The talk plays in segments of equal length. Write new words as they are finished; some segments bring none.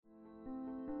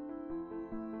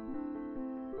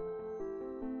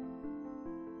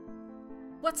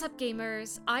What's up,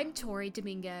 gamers? I'm Tori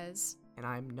Dominguez. And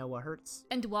I'm Noah Hertz.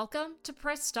 And welcome to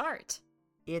Press Start.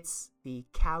 It's the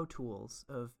cow tools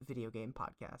of video game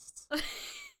podcasts.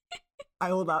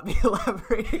 I will not be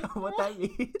elaborating on what that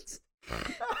means.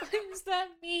 What does that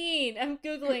mean? I'm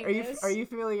Googling this. Are you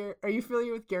familiar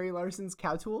with Gary Larson's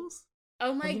Cow Tools?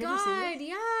 Oh my Have you ever seen god, this?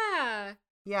 yeah.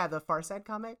 Yeah, the Far Side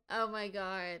comic. Oh my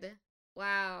god.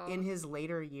 Wow. In his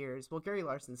later years, well, Gary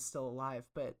Larson's still alive,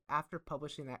 but after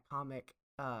publishing that comic,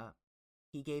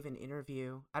 he gave an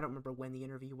interview. I don't remember when the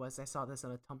interview was. I saw this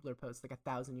on a Tumblr post like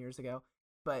 1,000 years ago.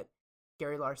 But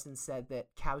Gary Larson said that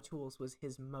Cow Tools was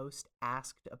his most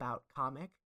asked about comic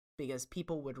because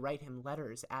people would write him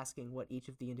letters asking what each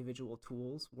of the individual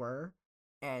tools were.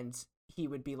 And he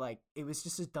would be like, it was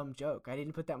just a dumb joke. I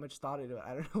didn't put that much thought into it.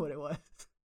 I don't know what it was.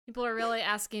 People are really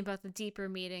asking about the deeper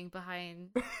meaning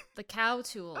behind the cow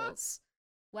tools.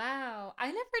 Wow. I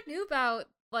never knew about,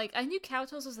 I knew cow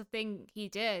tools was a thing he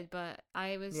did, but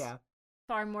I was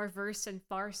far more versed in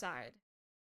Far Side.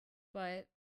 But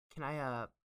can I,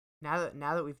 now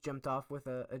that we've jumped off with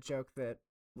a joke that,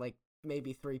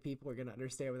 maybe 3 people are going to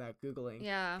understand without Googling.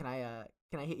 Yeah.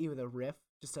 Can I hit you with a riff?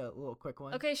 Just a little quick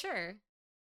one? Okay, sure.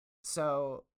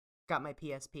 So, got my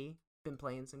PSP. Been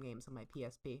playing some games on my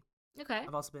PSP. Okay.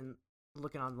 I've also been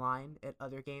looking online at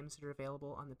other games that are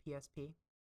available on the PSP.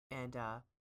 And,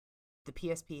 the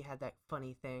PSP had that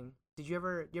funny thing. Did you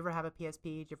ever have a PSP?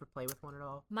 Did you ever play with one at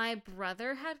all? My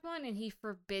brother had one, and he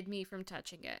forbid me from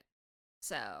touching it.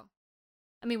 So,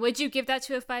 I mean, would you give that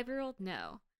to a 5-year-old?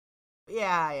 No.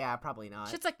 Yeah, probably not.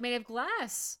 Shit's made of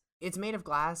glass. It's made of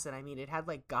glass, and I mean, it had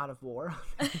God of War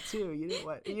on it too. You didn't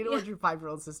want your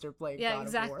 5-year-old sister playing God of War. Yeah,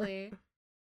 exactly.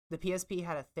 The PSP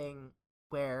had a thing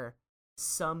where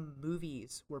some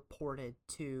movies were ported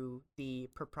to the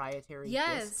proprietary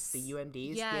discs, the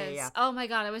UMDs. Yes. Yeah. Oh my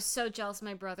god, I was so jealous of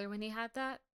my brother when he had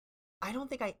that. I don't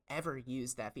think I ever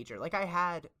used that feature. I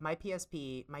had my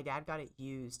PSP, my dad got it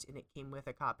used, and it came with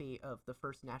a copy of the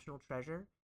first National Treasure.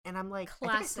 And I'm like, Classic.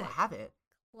 I think I still have it.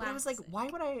 But I was like, why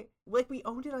would I? We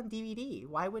owned it on DVD.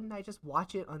 Why wouldn't I just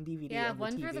watch it on DVD? Yeah, on the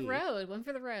one TV?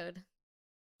 for the road.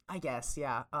 I guess,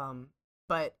 yeah.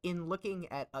 But in looking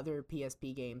at other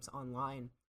PSP games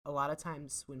online, a lot of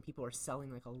times when people are selling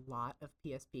a lot of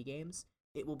PSP games,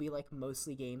 it will be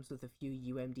mostly games with a few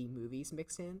UMD movies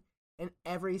mixed in. And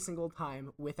every single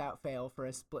time, without fail, for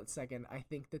a split second, I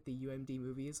think that the UMD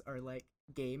movies are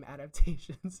game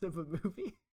adaptations of a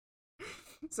movie.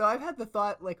 So I've had the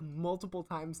thought multiple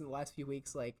times in the last few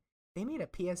weeks, they made a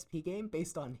PSP game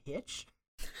based on Hitch?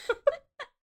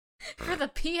 For the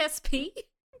PSP?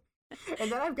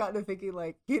 And then I've gotten to thinking,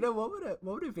 what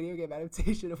would a video game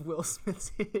adaptation of Will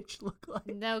Smith's Hitch look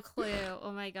like? No clue.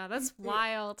 Oh my god, that's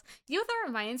wild. You know what that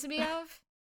reminds me of?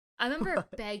 I remember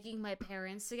begging my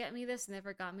parents to get me this,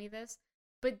 never got me this.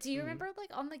 But do you remember,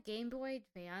 on the Game Boy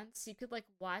Advance, you could,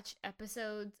 watch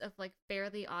episodes of,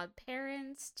 Fairly Odd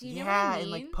Parents? Do you know what I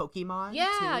mean? And, Pokemon,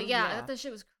 Yeah, too? yeah, I thought that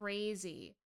shit was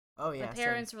crazy. Oh, yeah. My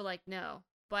parents were like, no.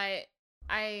 But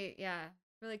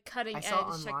really cutting edge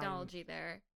technology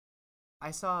there. I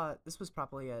saw, this was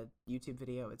probably a YouTube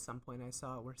video at some point I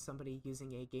saw, where somebody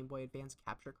using a Game Boy Advance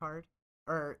capture card,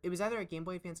 or it was either a Game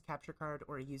Boy Advance capture card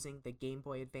or using the Game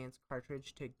Boy Advance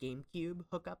cartridge to GameCube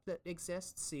hookup that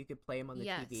exists so you could play them on the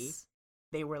TV.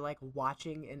 They were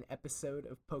watching an episode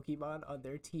of Pokemon on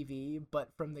their TV, but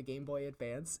from the Game Boy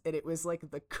Advance, and it was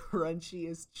the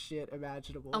crunchiest shit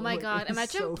imaginable. Oh my god,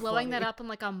 imagine so blowing funny. that up on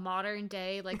a modern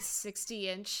day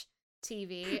 60-inch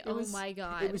TV. My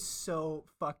god. It was so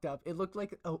fucked up. It looked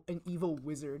like an evil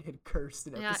wizard had cursed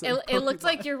an episode. Yeah, it looked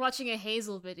like you're watching a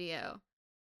Hazel video.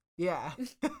 Yeah.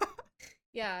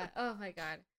 Yeah. Oh my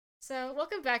god. So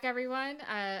welcome back, everyone.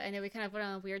 I know we kind of went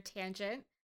on a weird tangent.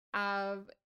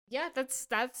 Yeah, that's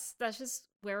just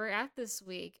where we're at this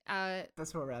week.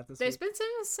 That's where we're at this There's week.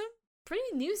 been some pretty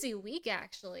newsy week,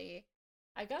 actually.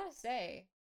 I gotta say,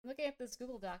 I'm looking at this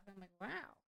Google Doc and I'm like,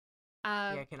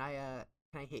 wow. Yeah, can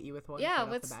I hit you with one? Yeah.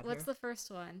 Right What's the first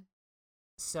one?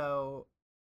 So,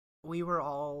 we were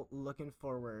all looking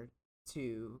forward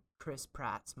to Chris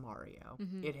Pratt's Mario.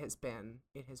 Mm-hmm. It has been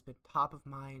top of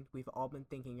mind. We've all been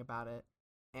thinking about it,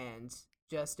 and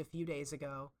just a few days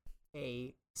ago,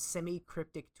 a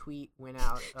semi-cryptic tweet went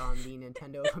out on the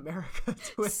Nintendo of America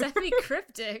Twitter.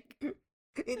 Semi-cryptic?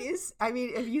 It is. I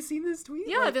mean, have you seen this tweet?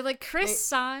 Yeah, they're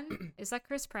Chris-san. Is that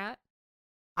Chris Pratt?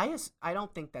 I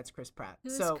don't think that's Chris Pratt.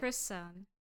 Who's Chris-san?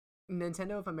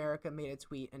 Nintendo of America made a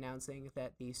tweet announcing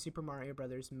that the Super Mario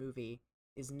Brothers movie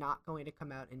is not going to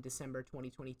come out in December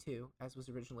 2022, as was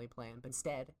originally planned, but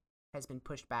instead has been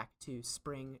pushed back to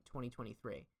spring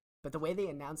 2023. But the way they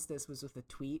announced this was with a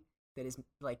tweet that is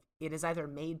like it is either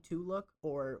made to look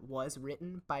or was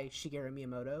written by Shigeru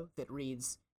Miyamoto that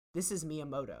reads, "This is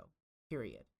Miyamoto,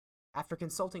 period. After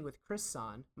consulting with Chris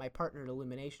San, my partner at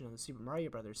Illumination on the Super Mario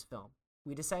Brothers film,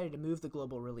 we decided to move the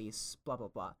global release, blah, blah,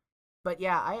 blah." But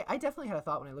yeah, I definitely had a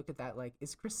thought when I looked at that, like,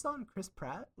 is Chris San Chris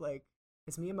Pratt? Like,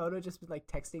 has Miyamoto just been, like,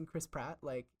 texting Chris Pratt,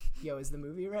 like, yo, is the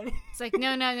movie ready? It's like,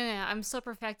 no, I'm still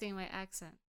perfecting my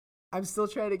accent. I'm still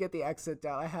trying to get the accent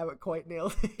down. I haven't quite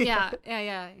nailed it Yeah,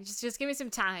 yet. Just give me some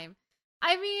time.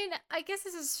 I mean, I guess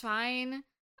this is fine.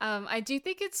 I do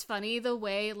think it's funny the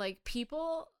way, like,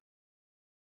 people...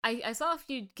 I saw a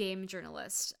few game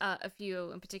journalists, a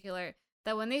few in particular,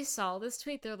 that when they saw this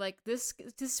tweet, they're like, this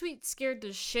tweet scared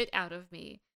the shit out of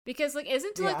me. Because, like,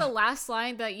 isn't it, like, the last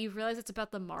line that you realize it's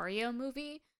about the Mario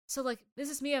movie? So, like,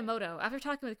 this is Miyamoto. After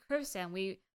talking with Chris-san,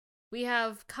 we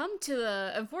have come to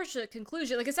the unfortunate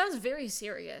conclusion. Like, it sounds very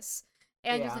serious.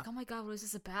 And you're like, oh my god, what is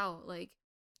this about? Like,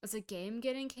 is a game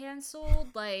getting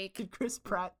canceled? Like... Did Chris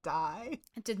Pratt die?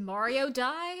 Did Mario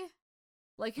die?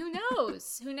 Like, who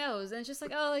knows? Who knows? And it's just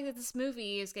like, oh, like, this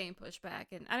movie is getting pushed back.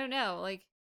 And I don't know, like,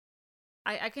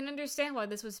 I can understand why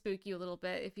this would spook you a little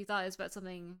bit if you thought it was about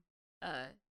something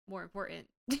more important.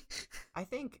 I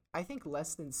think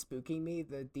less than spooking me,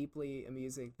 the deeply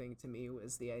amusing thing to me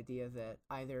was the idea that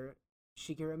either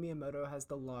Shigeru Miyamoto has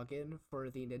the login for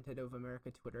the Nintendo of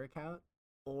America Twitter account,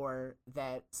 or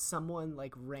that someone,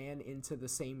 like, ran into the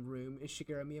same room as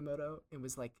Shigeru Miyamoto and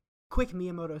was like, "Quick,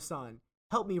 Miyamoto-san,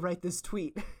 help me write this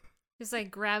tweet." Just,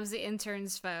 like, grabs the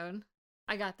intern's phone.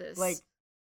 I got this. Like,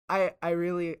 I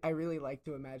really like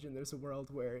to imagine there's a world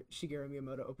where Shigeru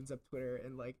Miyamoto opens up Twitter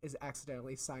and, like, is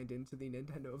accidentally signed into the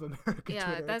Nintendo of America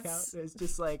Twitter account. It's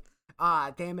just like,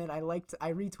 damn it, I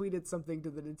retweeted something to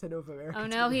the Nintendo of America. Oh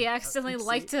no, Twitter he accidentally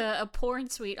liked a porn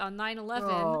tweet on 9/11.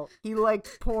 Oh, he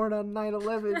liked porn on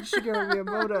 9/11. Shigeru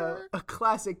Miyamoto, a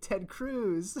classic Ted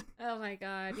Cruz. Oh my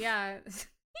god, yeah.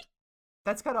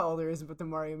 That's kind of all there is about the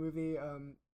Mario movie.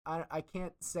 I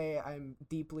can't say I'm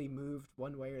deeply moved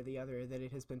one way or the other that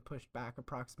it has been pushed back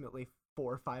approximately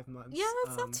 4 or 5 months. Yeah,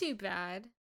 that's not too bad.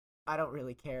 I don't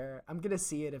really care. I'm gonna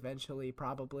see it eventually,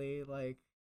 probably. Like,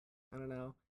 I don't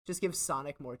know. Just give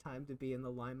Sonic more time to be in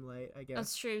the limelight, I guess.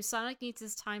 That's true. Sonic needs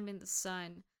his time in the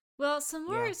sun. Well, some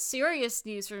more serious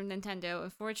news from Nintendo,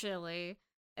 unfortunately,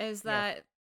 is that...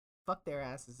 Fuck their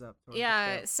asses up.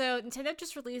 Yeah, so Nintendo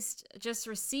just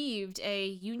received a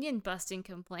union-busting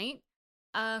complaint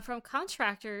from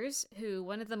contractors who,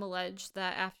 one of them alleged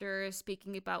that after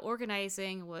speaking about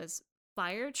organizing was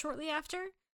fired shortly after.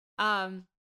 And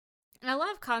a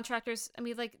lot of contractors, I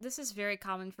mean, like, this is very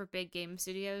common for big game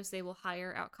studios. They will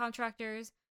hire out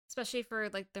contractors, especially for,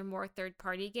 like, their more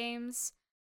third-party games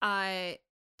type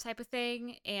of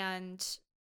thing. And,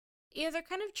 you know, they're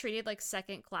kind of treated like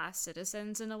second-class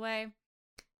citizens in a way.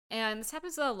 And this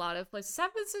happens in a lot of places. This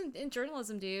happens in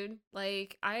journalism, dude.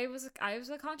 Like, I was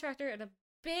a contractor at a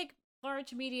big,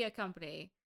 large media company.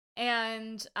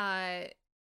 And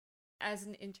as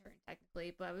an intern,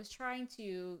 technically. But I was trying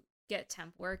to get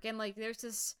temp work. And, like, there's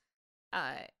this...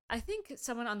 I think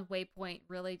someone on Waypoint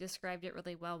really described it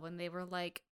really well when they were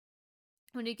like,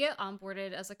 when you get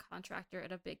onboarded as a contractor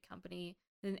at a big company,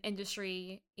 an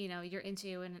industry, you know, you're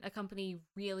into and a company you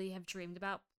really have dreamed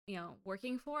about, you know,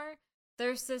 working for,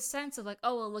 there's this sense of like,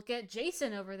 oh, well, look at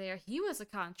Jason over there. He was a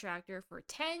contractor for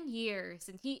 10 years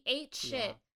and he ate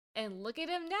shit. Yeah. And look at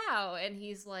him now. And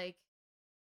he's like,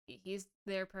 he's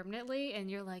there permanently. And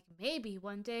you're like, maybe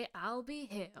one day I'll be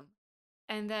him.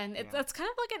 And then that's kind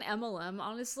of like an MLM,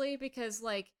 honestly, because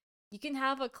like you can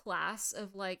have a class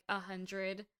of like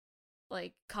 100,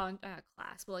 like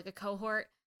class, but like a cohort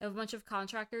of a bunch of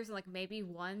contractors, and like maybe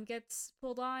one gets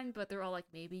pulled on, but they're all like,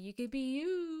 maybe you could be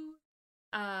you.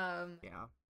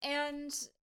 And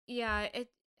yeah,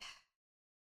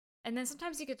 and then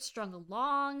sometimes you get strung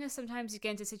along. Sometimes you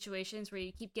get into situations where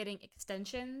you keep getting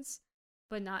extensions,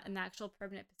 but not an actual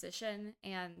permanent position.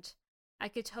 And I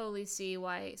could totally see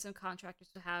why some contractors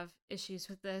would have issues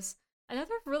with this.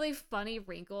 Another really funny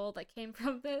wrinkle that came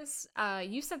from this,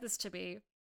 you sent this to me,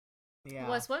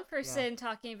 was one person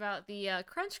talking about the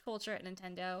crunch culture at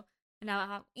Nintendo, and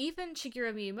how even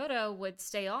Shigeru Miyamoto would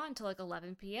stay on till like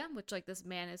 11 p.m., which like this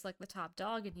man is like the top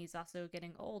dog, and he's also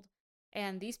getting old.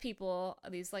 And these people,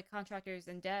 these like contractors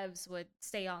and devs would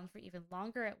stay on for even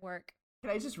longer at work. Can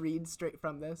I just read straight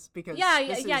from this? Because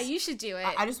you should do it.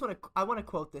 I want to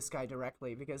quote this guy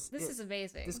directly because this is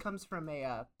amazing. This comes from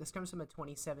a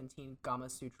 2017 Gamma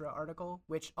Sutra article,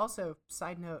 which also,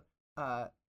 side note,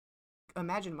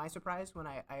 imagine my surprise when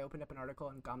I opened up an article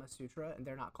on Gamma Sutra and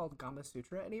they're not called Gamma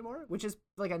Sutra anymore, which is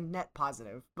like a net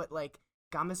positive, but like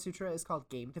Gamma Sutra is called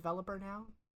Game Developer now.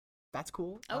 That's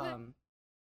cool. Okay.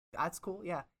 That's cool.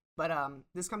 Yeah. But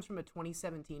this comes from a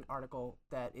 2017 article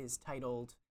that is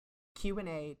titled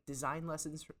Q&A Design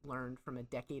Lessons Learned from a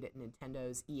Decade at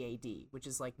Nintendo's EAD, which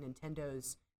is like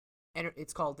Nintendo's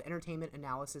it's called Entertainment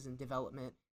Analysis and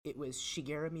Development. It was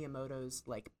Shigeru Miyamoto's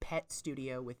like pet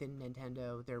studio within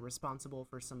Nintendo. They're responsible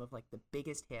for some of like the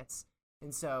biggest hits.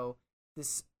 And so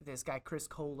this guy Chris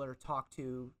Kohler talked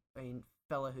to a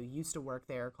fella who used to work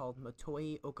there called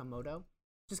Motoi Okamoto,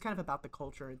 just kind of about the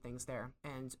culture and things there.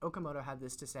 And Okamoto had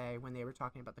this to say when they were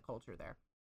talking about the culture there.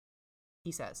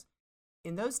 He says,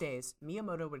 "In those days,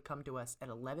 Miyamoto would come to us at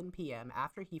 11 p.m.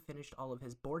 after he finished all of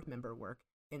his board member work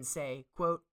and say,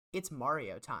 quote, 'It's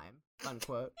Mario time,'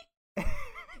 unquote."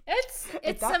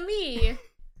 It's a me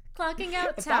clocking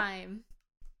out time.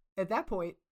 At that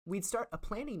point, we'd start a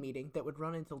planning meeting that would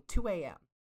run until 2 a.m.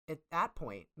 At that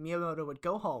point, Miyamoto would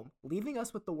go home, leaving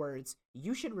us with the words,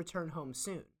 "You should return home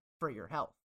soon for your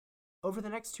health." Over the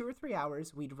next 2 or 3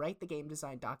 hours, we'd write the game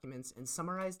design documents and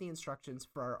summarize the instructions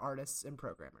for our artists and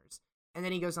programmers. And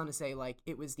then he goes on to say, like,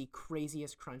 it was the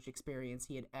craziest crunch experience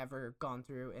he had ever gone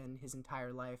through in his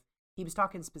entire life. He was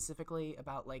talking specifically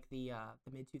about, like, the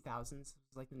mid-2000s,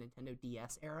 like the Nintendo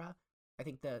DS era. I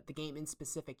think the game in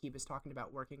specific he was talking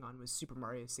about working on was Super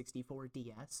Mario 64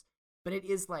 DS. But it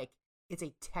is, like, it's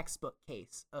a textbook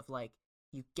case of, like,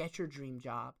 you get your dream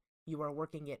job, you are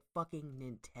working at fucking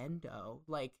Nintendo.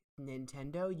 Like,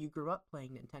 Nintendo, you grew up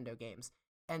playing Nintendo games.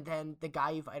 And then the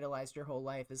guy you've idolized your whole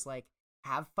life is like,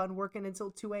 have fun working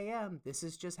until 2 a.m. This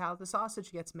is just how the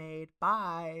sausage gets made.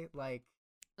 Bye. Like,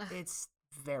 it's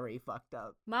very fucked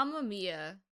up. Mamma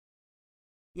mia.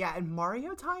 Yeah, and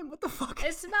Mario time? What the fuck?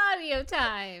 It's Mario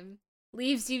time.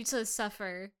 Leaves you to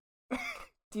suffer.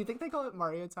 Do you think they call it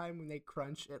Mario time when they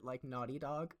crunch at, like, Naughty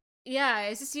Dog? Yeah,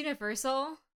 is this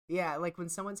universal? Yeah, like when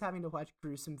someone's having to watch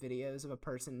gruesome videos of a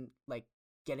person, like,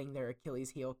 getting their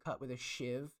Achilles heel cut with a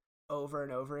shiv over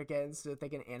and over again so that they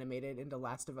can animate it into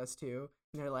Last of Us 2.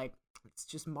 And they're like, it's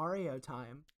just Mario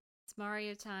time. It's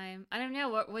Mario time. I don't know.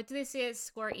 What do they say at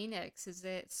Square Enix? Is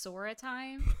it Sora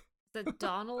time? Is it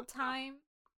Donald time?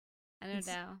 I don't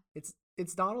know.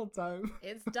 It's Donald time.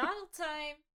 It's Donald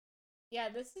time. Yeah,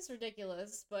 this is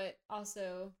ridiculous, but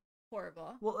also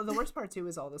horrible. Well, the worst part too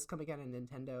is all this coming out of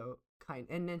Nintendo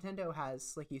and Nintendo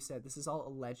has, like you said, this is all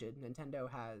alleged.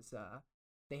 Nintendo has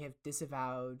they have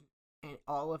disavowed and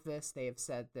all of this. They have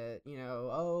said that, you know,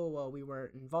 oh well, we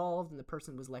weren't involved and the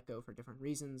person was let go for different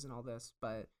reasons and all this,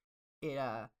 but it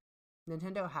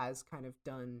Nintendo has kind of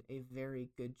done a very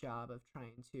good job of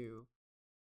trying to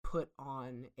put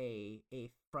on a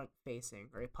front facing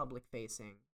or a public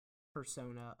facing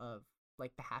persona of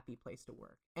like the happy place to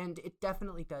work. And it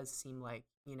definitely does seem like,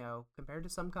 you know, compared to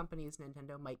some companies,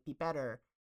 Nintendo might be better,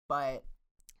 but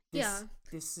this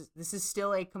is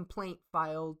still a complaint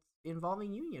filed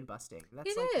involving union busting.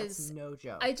 That's no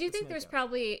joke. I do think there's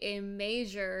probably a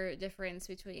major difference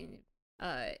between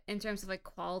in terms of like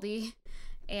quality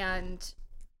and,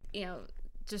 you know,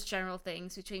 just general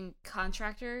things between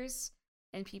contractors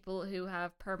and people who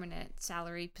have permanent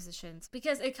salary positions,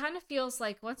 because it kind of feels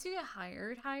like once you get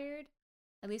hired,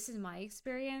 at least in my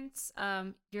experience,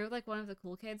 you're like one of the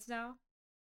cool kids now.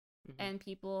 Mm-hmm. And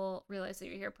people realize that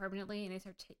you're here permanently and they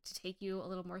start to take you a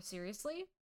little more seriously.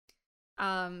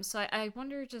 So I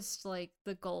wonder just like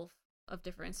the gulf of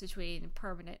difference between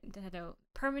permanent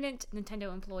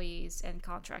Nintendo employees and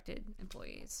contracted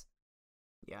employees.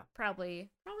 Yeah.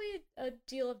 Probably a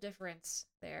deal of difference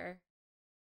there.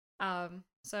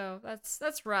 So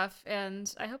that's rough,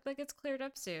 and I hope that gets cleared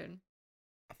up soon.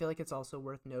 I feel like it's also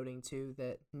worth noting too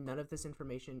that none of this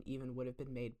information even would have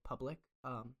been made public.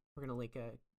 We're gonna link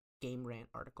a Game Rant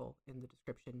article in the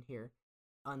description here,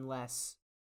 unless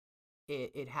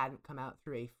it hadn't come out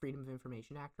through a Freedom of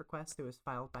Information Act request that was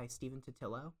filed by Stephen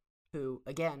Totilo, who,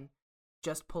 again,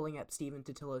 just pulling up Stephen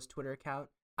Totilo's Twitter account,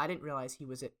 I didn't realize he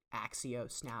was at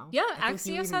Axios now. Yeah,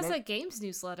 Axios has a games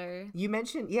newsletter. You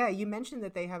mentioned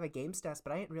that they have a games desk,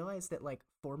 but I didn't realize that like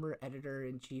former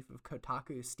editor-in-chief of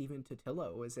Kotaku, Stephen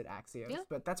Totilo, was at Axios. Yeah.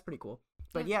 But that's pretty cool.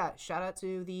 But yeah, shout out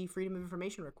to the Freedom of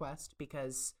Information request,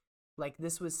 because like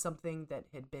this was something that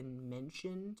had been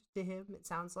mentioned to him. It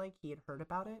sounds like he had heard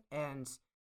about it, and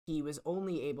he was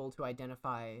only able to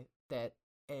identify that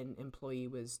an employee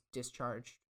was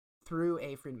discharged through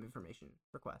a Freedom of Information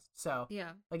request. So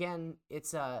yeah, again,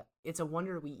 it's a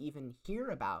wonder we even hear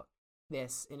about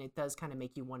this, and it does kind of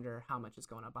make you wonder how much is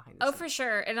going on behind the scenes. For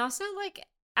sure. And also, like,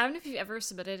 I don't know if you've ever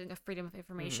submitted a Freedom of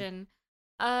Information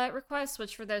request,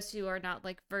 which for those who are not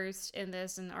like versed in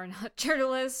this and are not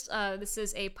journalists, this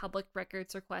is a public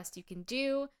records request you can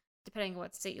do. depending on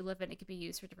what state you live in, it could be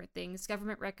used for different things.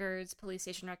 Government records, police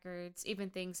station records, even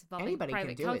things involving Anybody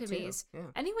private can do companies. it too.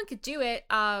 Yeah. Anyone could do it.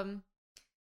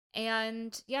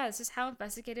 And yeah, this is how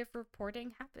investigative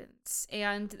reporting happens.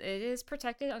 And it is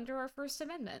protected under our First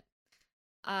Amendment.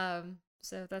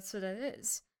 So that's what it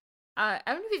is. I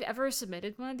don't know if you've ever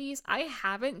submitted one of these. I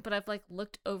haven't, but I've like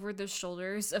looked over the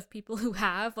shoulders of people who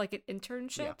have, like at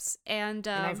internships, and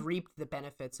I've reaped the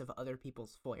benefits of other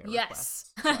people's FOIA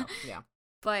yes. requests. So, yeah.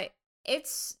 But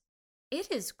it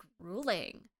is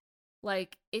grueling.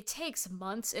 Like, it takes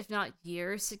months, if not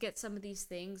years, to get some of these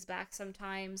things back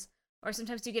sometimes. Or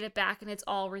sometimes you get it back and it's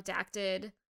all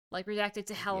redacted. Like, redacted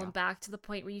to hell and back, to the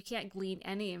point where you can't glean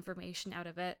any information out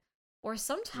of it. Or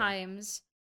sometimes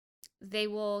they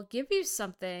will give you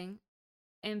something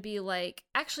and be like,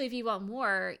 actually, if you want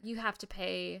more, you have to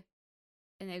pay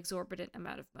an exorbitant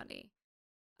amount of money.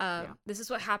 This is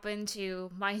what happened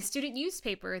to my student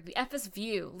newspaper, the FS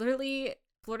View, literally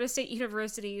Florida State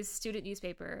University's student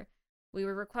newspaper. We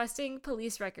were requesting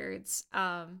police records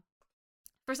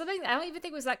for something that I don't even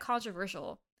think was that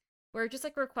controversial. We're just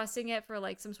like requesting it for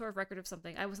like some sort of record of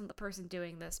something. I wasn't the person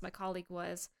doing this. My colleague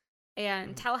was.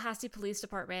 And Tallahassee Police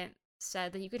Department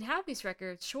said that you can have these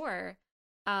records, sure,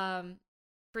 for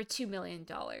 $2 million.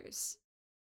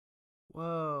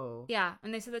 Whoa. Yeah,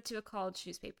 and they said that to a college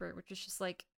newspaper, which is just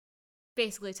like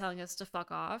basically telling us to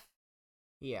fuck off.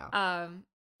 Yeah.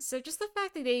 So just the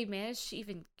fact that they managed to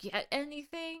even get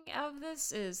anything out of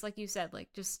this is, like you said, like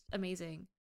just amazing.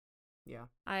 Yeah.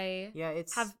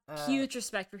 It's have huge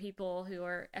respect for people who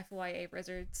are FYA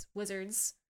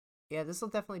wizards. Yeah, this will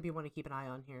definitely be one to keep an eye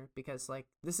on here, because like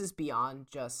this is beyond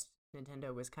just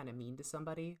Nintendo was kind of mean to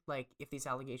somebody. Like, if these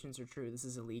allegations are true, this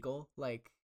is illegal.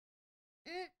 Like,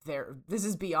 this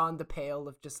is beyond the pale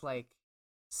of just like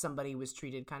somebody was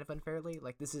treated kind of unfairly.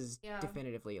 Like, this is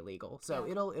definitively illegal. So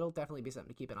it'll definitely be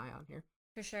something to keep an eye on here.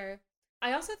 For sure.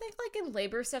 I also think, like, in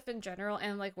labor stuff in general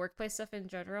and like workplace stuff in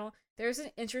general, there's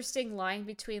an interesting line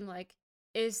between like,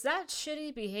 is that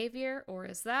shitty behavior or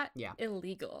is that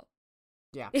illegal?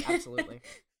 Yeah, absolutely.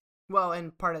 Well,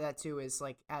 and part of that too is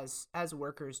like, as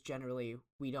workers generally,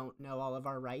 we don't know all of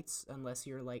our rights unless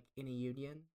you're like in a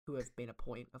union who have made a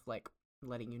point of like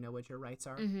letting you know what your rights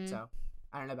are. Mm-hmm. So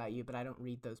I don't know about you, but I don't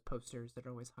read those posters that are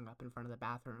always hung up in front of the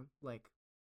bathroom. Like,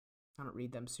 I don't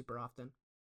read them super often.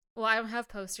 Well, I don't have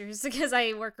posters because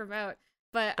I work remote,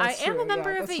 but That's I am true, a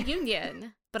member yeah, of a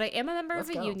union. But I am a member of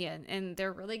a go. union, and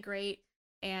they're really great.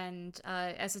 And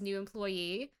as a new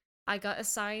employee, I got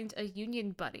assigned a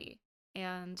union buddy,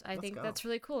 and I think that's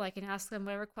really cool. I can ask them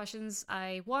whatever questions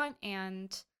I want,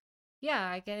 and yeah,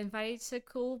 I get invited to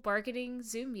cool bargaining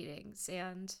Zoom meetings,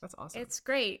 and that's awesome. It's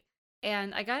great.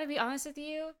 And I gotta be honest with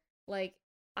you, like,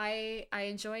 I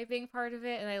enjoy being part of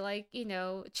it, and I like, you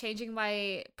know, changing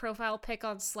my profile pic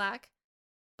on Slack,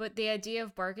 but the idea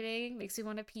of bargaining makes me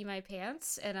want to pee my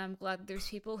pants, and I'm glad there's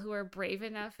people who are brave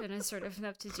enough and assertive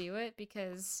enough to do it,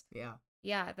 because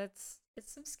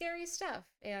it's some scary stuff,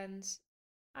 and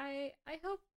I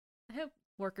hope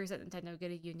workers at Nintendo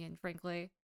get a union,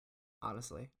 frankly.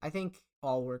 Honestly, I think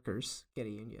all workers get a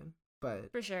union,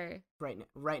 but for sure.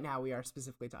 Right now we are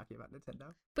specifically talking about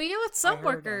Nintendo. But you know what some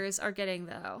workers are getting,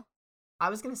 though? I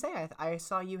was gonna say, I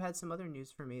saw you had some other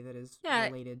news for me that is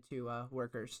related to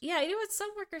workers. Yeah, you know what some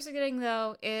workers are getting,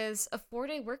 though, is a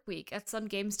 4-day work week at some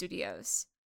game studios.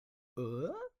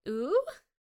 Ooh?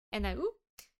 And a ooh.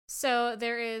 So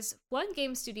there is one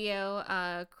game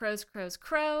studio,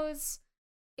 Crows.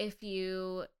 If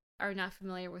you are not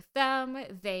familiar with them,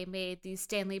 they made the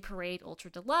Stanley Parade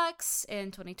Ultra Deluxe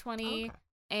in 2020. Okay.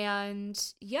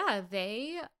 And yeah,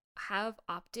 they have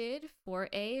opted for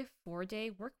a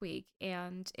 4-day work week,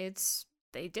 and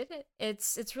they did it.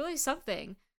 It's really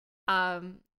something.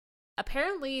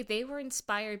 Apparently they were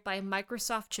inspired by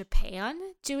Microsoft Japan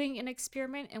doing an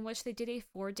experiment in which they did a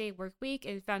 4-day work week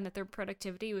and found that their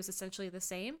productivity was essentially the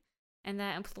same and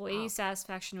that employee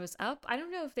satisfaction was up. I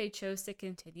don't know if they chose to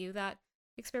continue that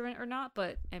experiment or not,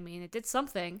 but I mean, it did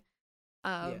something.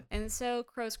 And so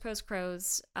Crows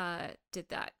did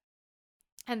that.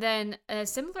 And then in a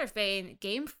similar vein,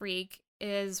 Game Freak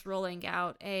is rolling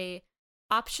out a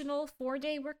optional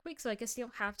 4-day work week, so I guess you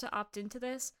don't have to opt into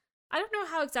this. I don't know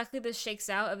how exactly this shakes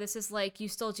out. If this is like you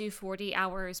still do 40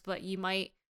 hours, but you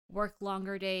might work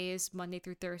longer days, Monday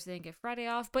through Thursday, and get Friday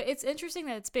off. But it's interesting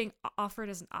that it's being offered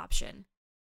as an option.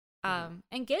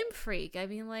 And Game Freak, I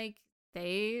mean, like,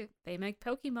 they make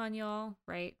Pokemon, y'all,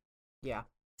 right? Yeah.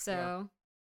 So. Yeah.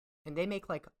 And they make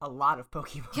like a lot of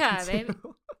Pokemon. Yeah,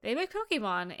 they make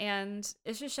Pokemon, and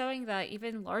it's just showing that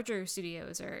even larger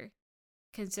studios are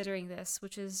considering this,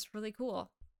 which is really cool.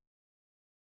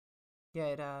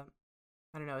 Yeah,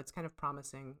 I don't know, it's kind of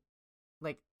promising.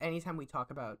 Like, anytime we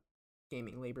talk about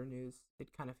gaming labor news,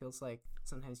 it kind of feels like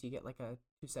sometimes you get like a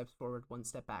 2 steps forward, 1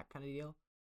 step back kind of deal.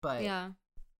 But Yeah.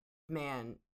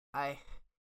 man, I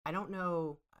don't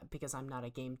know, because I'm not a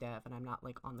game dev and I'm not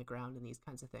like on the ground in these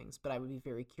kinds of things, but I would be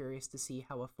very curious to see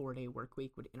how a 4-day work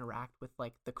week would interact with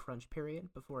like the crunch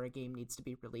period before a game needs to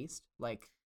be released.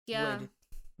 Like, Yeah.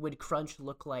 would crunch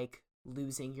look like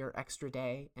losing your extra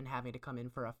day and having to come in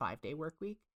for a 5-day work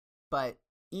week? But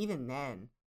even then,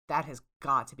 that has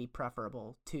got to be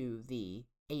preferable to the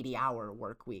 80-hour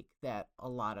work week that a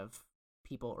lot of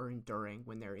people are enduring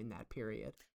when they're in that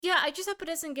period. Yeah, I just hope it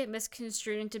doesn't get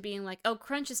misconstrued into being like, oh,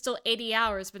 crunch is still 80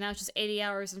 hours, but now it's just 80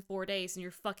 hours in 4 days and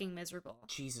you're fucking miserable.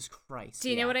 Jesus Christ. Do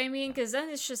you know what I mean? Yeah. Because then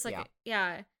it's just like,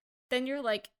 yeah. Then you're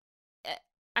like,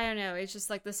 I don't know, it's just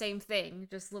like the same thing,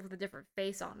 just with a different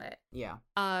face on it. Yeah.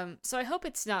 So I hope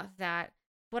it's not that.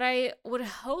 What I would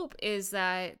hope is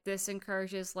that this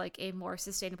encourages like a more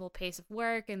sustainable pace of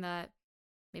work, and that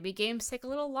maybe games take a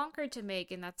little longer to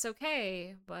make, and that's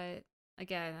okay. But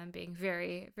again, I'm being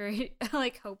very, very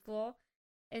like hopeful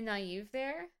and naive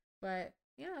there. But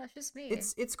yeah, that's just me.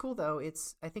 It's cool though.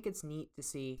 I think it's neat to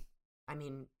see, I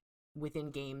mean,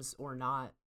 within games or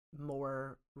not,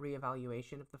 more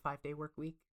reevaluation of the 5-day work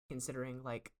week, considering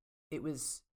like it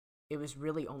was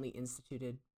really only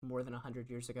instituted more than 100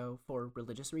 years ago for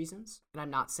religious reasons. And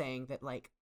I'm not saying that like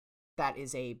that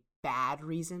is a bad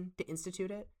reason to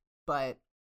institute it, but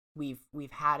we've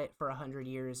had it for 100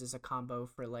 years as a combo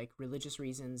for like religious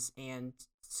reasons, and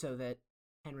so that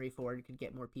Henry Ford could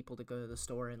get more people to go to the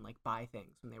store and like buy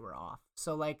things when they were off.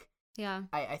 So like, yeah,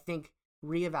 I think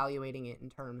reevaluating it in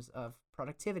terms of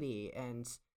productivity and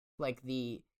like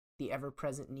the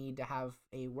ever-present need to have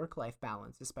a work-life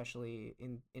balance, especially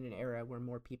in an era where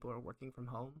more people are working from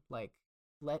home. Like,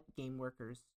 let game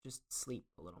workers just sleep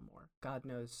a little more. God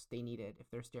knows they need it if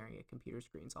they're staring at computer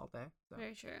screens all day. So.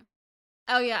 very true.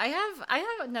 Oh yeah, I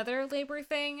have another labor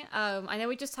thing. I know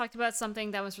we just talked about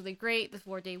something that was really great, the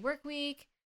 4-day work week.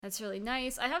 That's really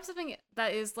nice. I have something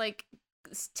that is like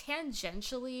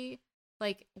tangentially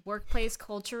like workplace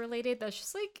culture related. That's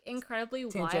just like incredibly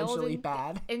wild and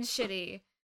bad and shitty.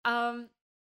 So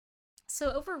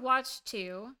Overwatch 2,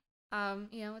 you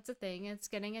know, it's a thing. It's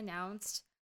getting announced.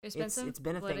 There's been some it's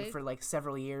been a footage. thing for like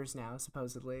several years now,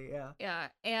 supposedly. Yeah. Yeah,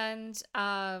 and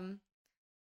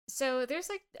so there's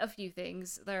like a few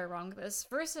things that are wrong with this.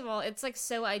 First of all, it's like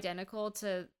so identical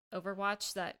to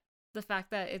Overwatch that the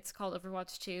fact that it's called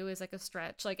Overwatch 2 is like a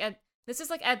stretch. Like this is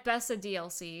like at best a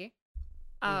DLC.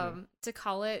 To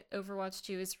call it Overwatch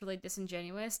 2 is really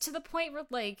disingenuous, to the point where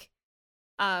like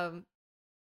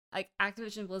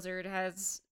Activision Blizzard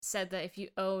has said that if you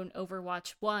own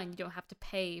Overwatch 1, you don't have to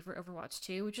pay for Overwatch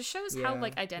 2, which just shows how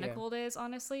like identical it is,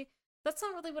 honestly. That's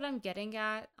not really what I'm getting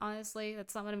at, honestly.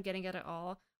 That's not what I'm getting at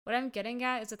all. What I'm getting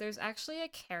at is that there's actually a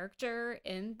character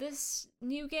in this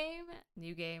new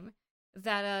game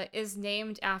that is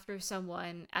named after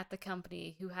someone at the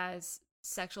company who has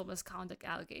sexual misconduct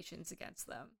allegations against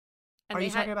them. And are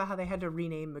you talking about how they had to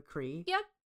rename McCree? Yep.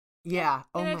 Yeah.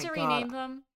 They had to rename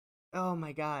them. Oh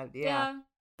my god. Yeah.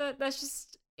 That's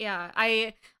just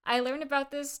I learned about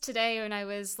this today when I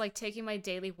was like taking my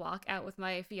daily walk out with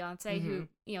my fiance, who,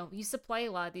 you know, used to play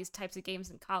a lot of these types of games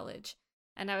in college.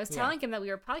 And I was telling him that we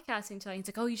were podcasting today. He's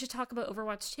like, "Oh, you should talk about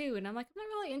Overwatch 2." And I'm like, "I'm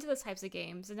not really into those types of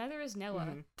games." And neither is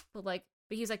Noah. But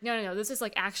he's like, No, this is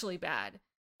like actually bad.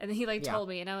 And then he like told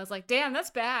me, and I was like, "Damn, that's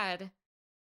bad."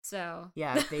 So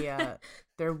yeah,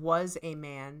 there was a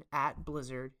man at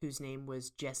Blizzard whose name was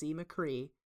Jesse McCree,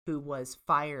 who was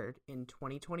fired in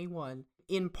 2021,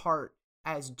 in part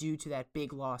as due to that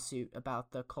big lawsuit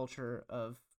about the culture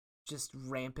of just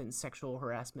rampant sexual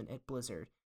harassment at Blizzard.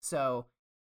 So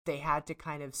they had to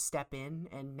kind of step in,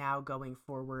 and now going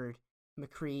forward,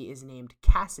 McCree is named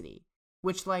Cassidy,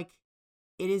 which, like,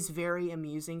 it is very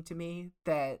amusing to me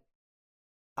that,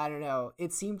 I don't know,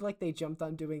 it seemed like they jumped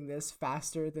on doing this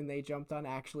faster than they jumped on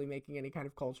actually making any kind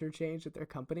of culture change at their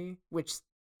company, which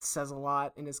says a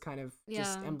lot and is kind of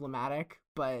just emblematic.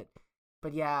 But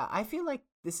yeah, I feel like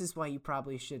this is why you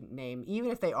probably shouldn't name, even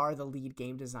if they are the lead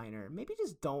game designer, maybe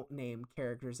just don't name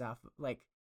characters off. Like,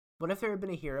 what if there had been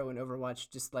a hero in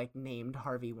Overwatch just like named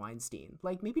Harvey Weinstein?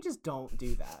 Like, maybe just don't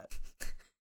do that.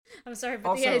 I'm sorry, but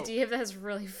also, the idea of that is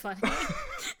really funny.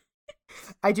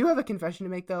 I do have a confession to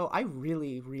make, though. I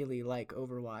really, really like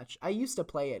Overwatch. I used to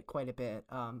play it quite a bit.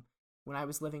 When I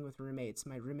was living with roommates,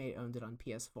 my roommate owned it on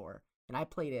PS4, and I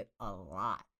played it a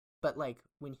lot. But, like,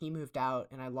 when he moved out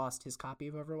and I lost his copy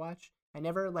of Overwatch, I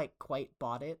never, like, quite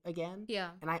bought it again.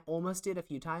 Yeah. And I almost did a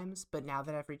few times, but now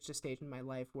that I've reached a stage in my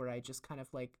life where I just kind of,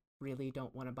 like, really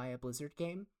don't want to buy a Blizzard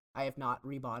game, I have not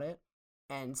rebought it.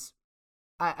 And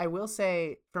I will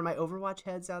say, for my Overwatch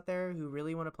heads out there who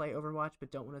really want to play Overwatch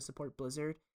but don't want to support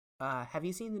Blizzard, have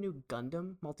you seen the new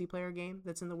Gundam multiplayer game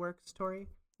that's in the works, Tori?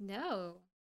 No.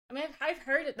 I mean, I've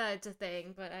heard that it's a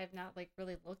thing, but I've not like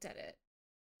really looked at it.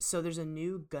 So there's a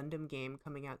new Gundam game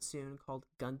coming out soon called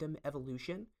Gundam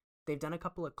Evolution. They've done a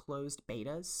couple of closed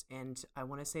betas, and I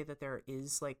want to say that there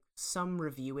is like some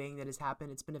reviewing that has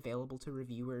happened. It's been available to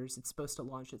reviewers. It's supposed to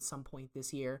launch at some point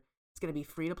this year. It's going to be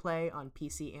free to play on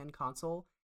PC and console,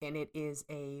 and it is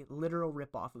a literal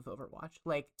ripoff of Overwatch,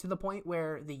 like to the point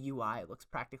where the UI looks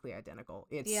practically identical.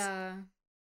 It's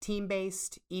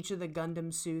team-based. Each of the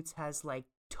Gundam suits has like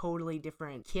totally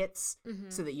different kits,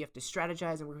 so that you have to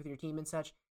strategize and work with your team and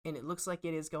such, and it looks like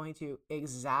it is going to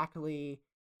exactly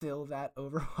fill that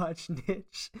Overwatch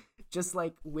niche, just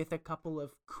like with a couple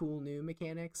of cool new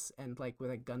mechanics and like with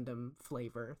a Gundam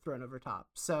flavor thrown over top.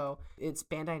 So it's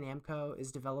Bandai Namco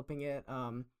is developing it.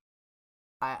 I'm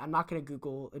not going to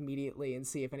Google immediately and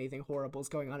see if anything horrible is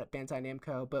going on at Bandai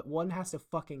Namco, but one has to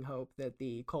fucking hope that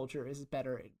the culture is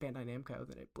better at Bandai Namco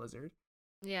than at Blizzard.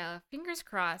 Yeah, fingers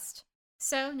crossed.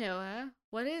 So, Noah,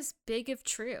 what is big if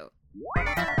true?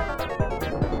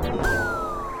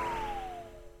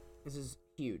 This is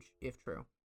huge, if true.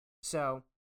 So,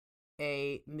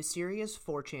 a mysterious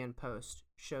 4chan post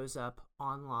shows up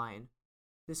online.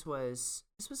 This was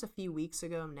a few weeks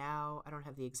ago now. I don't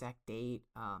have the exact date.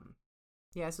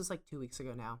 This was like 2 weeks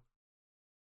ago now.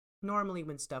 Normally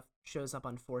when stuff shows up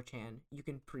on 4chan, you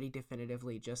can pretty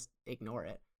definitively just ignore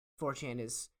it. 4chan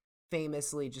is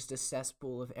famously just a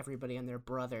cesspool of everybody and their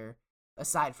brother,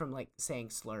 aside from like saying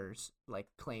slurs, like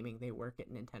claiming they work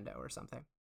at Nintendo or something.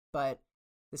 But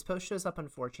this post shows up on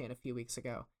 4chan a few weeks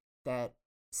ago that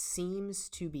seems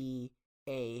to be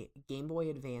a Game Boy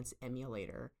Advance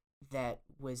emulator that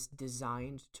was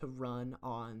designed to run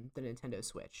on the Nintendo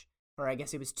Switch. Or I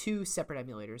guess it was two separate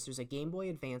emulators. There's a Game Boy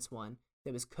Advance one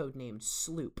that was codenamed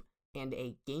Sloop, and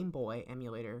a Game Boy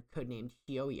emulator codenamed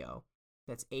Hioyo.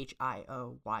 That's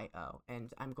Hioyo.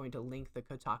 And I'm going to link the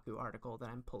Kotaku article that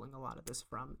I'm pulling a lot of this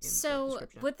from in the description.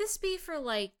 So, would this be for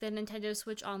like the Nintendo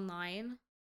Switch Online?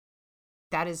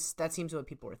 That seems what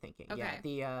people were thinking. Okay.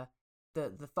 Yeah.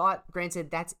 The thought,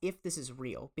 granted, that's if this is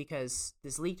real, because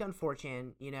this leaked on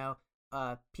 4chan,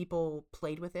 people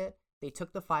played with it. They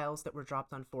took the files that were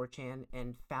dropped on 4chan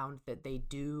and found that they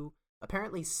do.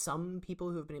 Apparently, some people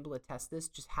who have been able to test this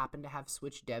just happen to have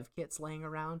Switch dev kits laying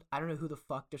around. I don't know who the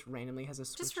fuck just randomly has a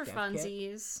Switch dev kit. Just for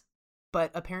funsies.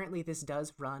 But apparently, this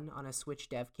does run on a Switch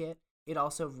dev kit. It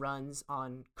also runs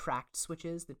on cracked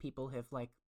Switches that people have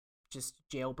like just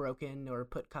jailbroken or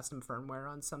put custom firmware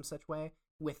on some such way,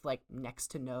 with like next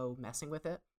to no messing with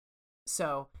it.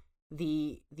 So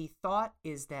the thought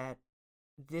is that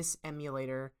this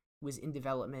emulator was in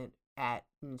development at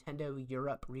Nintendo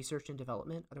Europe Research and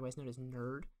Development, otherwise known as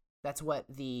NERD. That's what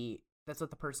the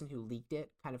person who leaked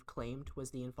it kind of claimed was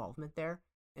the involvement there.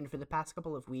 And for the past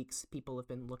couple of weeks, people have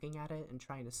been looking at it and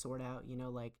trying to sort out,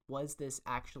 like, was this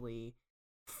actually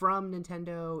from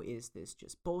Nintendo? Is this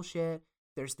just bullshit?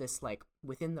 There's this, like,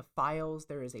 within the files,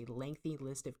 there is a lengthy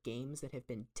list of games that have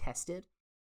been tested,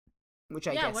 which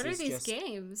I guess is Yeah, what are these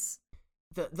games?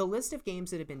 The list of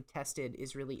games that have been tested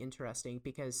is really interesting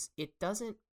because it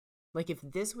doesn't, like, if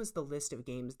this was the list of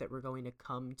games that were going to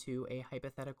come to a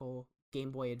hypothetical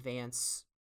Game Boy Advance,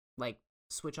 like,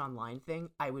 Switch Online thing,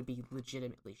 I would be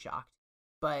legitimately shocked.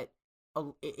 But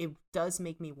it does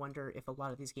make me wonder if a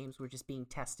lot of these games were just being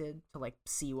tested to, like,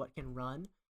 see what can run.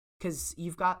 Because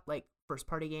you've got, like,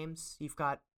 first-party games, you've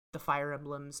got the Fire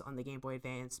Emblems on the Game Boy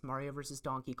Advance, Mario vs.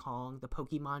 Donkey Kong, the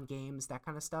Pokemon games, that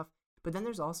kind of stuff. But then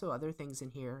there's also other things in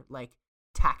here, like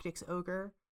Tactics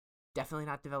Ogre, definitely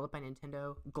not developed by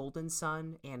Nintendo, Golden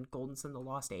Sun, and Golden Sun: The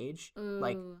Lost Age. Ooh.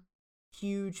 Like,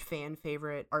 huge fan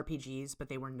favorite RPGs, but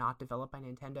they were not developed by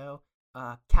Nintendo.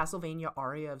 Castlevania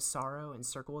Aria of Sorrow and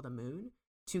Circle of the Moon,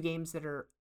 two games that are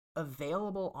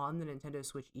available on the Nintendo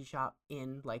Switch eShop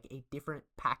in like a different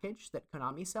package that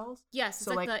Konami sells. Yes, it's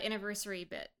so, like the anniversary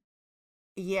bit.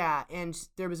 Yeah, and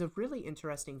there was a really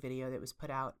interesting video that was put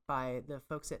out by the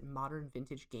folks at Modern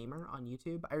Vintage Gamer on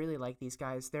YouTube. I really like these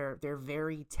guys. They're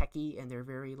very techie and they're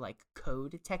very like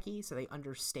code techie, so they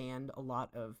understand a lot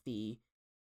of the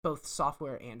both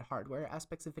software and hardware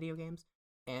aspects of video games.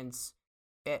 And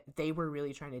they were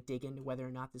really trying to dig into whether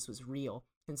or not this was real.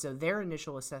 And so their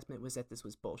initial assessment was that this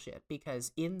was bullshit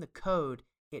because in the code,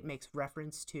 it makes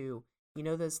reference to,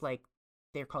 those like,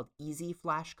 they're called easy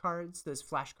flashcards, those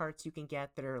flashcards you can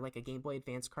get that are like a Game Boy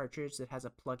Advance cartridge that has a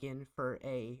plug-in for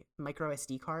a micro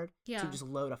SD card. Yeah. So you just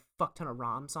load a fuck ton of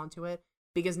ROMs onto it.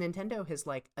 because Nintendo has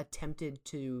like attempted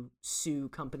to sue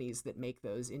companies that make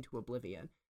those into oblivion.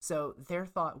 So their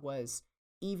thought was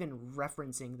even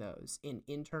referencing those in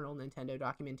internal Nintendo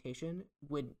documentation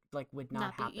would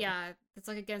not happen. Yeah, it's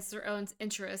like against their own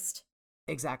interest.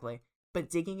 Exactly. But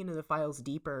digging into the files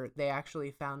deeper, they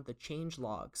actually found the change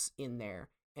logs in there.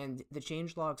 And the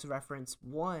change logs reference,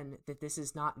 one, that this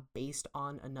is not based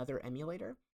on another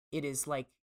emulator. It is like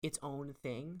its own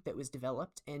thing that was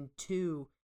developed. And two,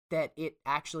 that it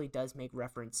actually does make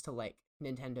reference to like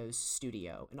Nintendo's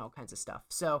studio and all kinds of stuff.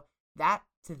 So that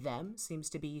to them seems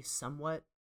to be somewhat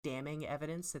damning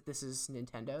evidence that this is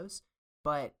Nintendo's,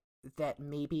 but that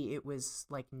maybe it was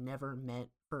like never meant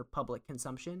for public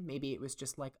consumption. Maybe it was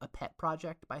just like a pet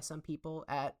project by some people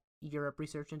at Europe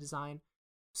Research and Design.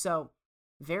 So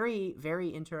very, very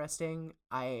interesting.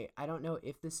 I don't know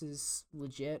if this is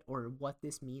legit or what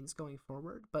this means going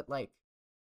forward, but like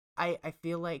I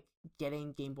feel like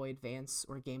getting Game Boy Advance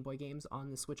or Game Boy games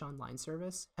on the Switch Online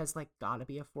service has like gotta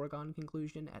be a foregone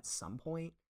conclusion at some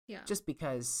point. Yeah. Just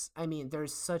because, I mean,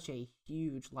 there's such a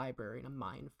huge library to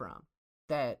mine from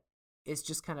that is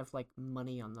just kind of like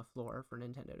money on the floor for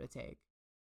Nintendo to take.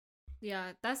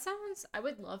 Yeah, that sounds. I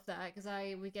would love that because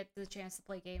I would get the chance to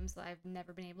play games that I've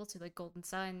never been able to, like Golden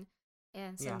Sun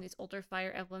and some of these older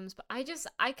Fire Emblems. But I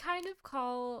kind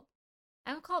of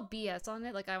I don't call BS on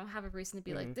it. Like I don't have a reason to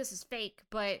be like this is fake,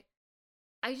 but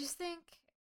I just think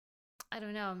I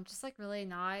don't know. I'm just like really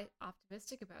not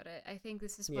optimistic about it. I think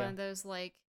this is one of those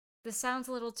like this sounds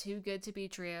a little too good to be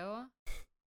true.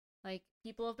 Like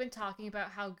people have been talking about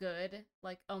how good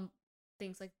like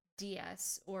things like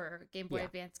DS or Game Boy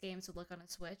Advance games would look on a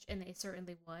Switch, and they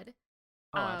certainly would.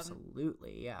 Oh,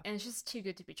 absolutely, yeah. And it's just too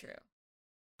good to be true.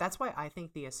 That's why I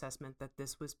think the assessment that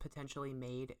this was potentially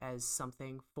made as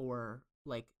something for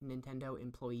like Nintendo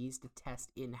employees to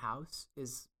test in-house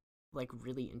is like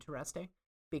really interesting,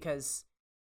 because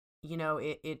you know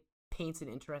it paints an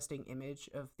interesting image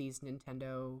of these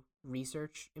Nintendo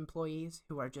research employees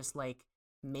who are just like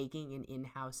making an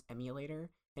in-house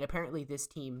emulator. And apparently this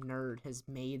team, Nerd, has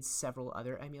made several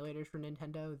other emulators for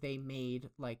Nintendo. They made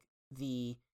like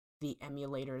the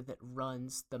emulator that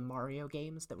runs the Mario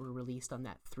games that were released on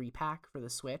that 3-pack for the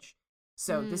Switch.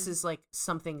 So this is like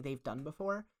something they've done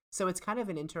before. So it's kind of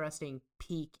an interesting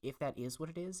peek, if that is what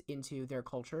it is, into their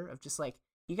culture of just like,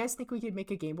 you guys think we could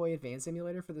make a Game Boy Advance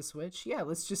emulator for the Switch? Yeah,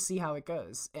 let's just see how it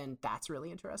goes. And that's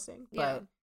really interesting. Yeah.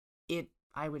 But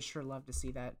I would sure love to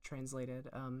see that translated.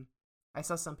 I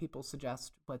saw some people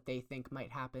suggest what they think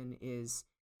might happen is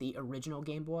the original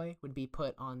Game Boy would be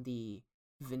put on the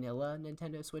vanilla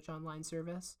Nintendo Switch Online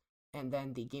service, and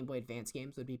then the Game Boy Advance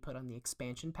games would be put on the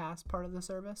expansion pass part of the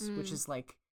service, which is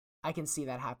like, I can see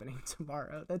that happening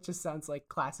tomorrow. That just sounds like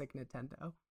classic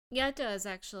Nintendo. Yeah, it does,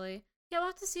 actually. Yeah, we'll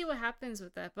have to see what happens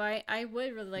with that, but I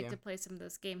would really like to play some of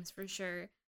those games for sure.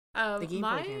 The Game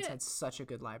Boy Advance had such a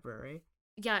good library.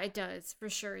 Yeah, it does. For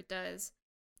sure it does.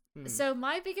 So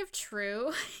my big if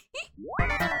true...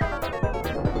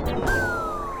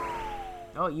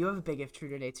 Oh, you have a big if true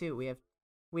today, too. We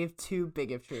have two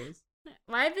big if trues.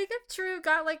 My big if true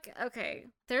got like, okay,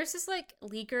 there's this like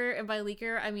leaker, and by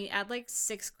leaker I mean add like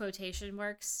 6 quotation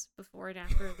marks before and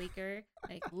after leaker,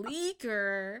 like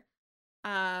leaker,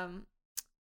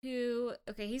 who,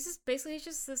 okay, he's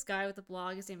just this guy with a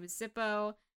blog. His name is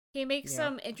Zippo. He makes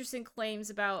some interesting claims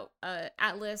about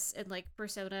Atlas and like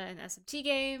Persona and SMT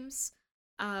games.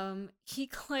 He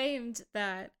claimed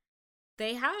that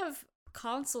they have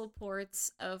console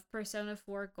ports of Persona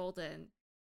 4 Golden.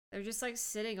 They're just like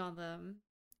sitting on them,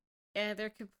 and they're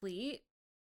complete.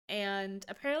 And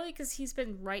apparently, because he's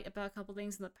been right about a couple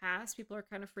things in the past, people are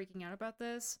kind of freaking out about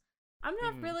this. I'm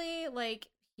not really like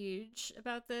huge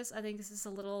about this. I think this is a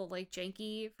little like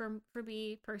janky for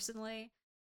me personally.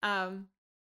 But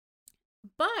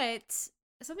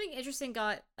something interesting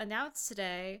got announced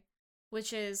today,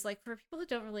 which is like for people who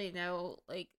don't really know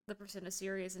like the Persona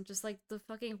series and just like the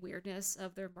fucking weirdness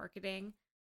of their marketing.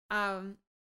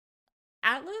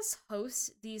 Atlas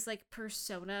hosts these like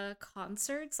Persona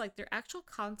concerts, like they're actual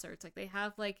concerts. Like they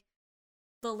have like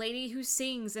the lady who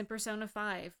sings in Persona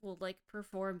 5 will like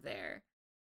perform there.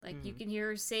 Like you can hear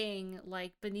her sing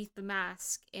like Beneath the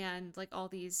Mask and like all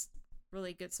these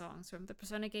really good songs from the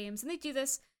Persona games. And they do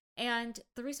this, and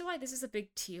the reason why this is a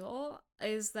big deal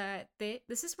is that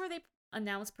this is where they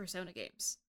announce Persona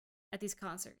games at these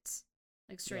concerts.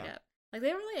 Like straight up. Like they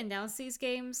don't really announce these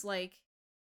games like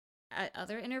at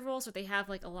other intervals or they have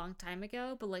like a long time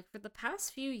ago, but like for the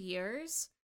past few years,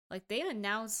 like they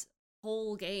announce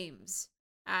whole games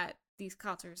at these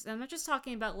concerts. And I'm not just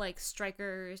talking about like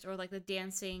Strikers or like the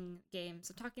dancing games.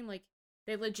 I'm talking like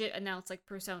they legit announce like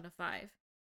Persona 5.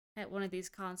 at one of these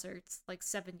concerts like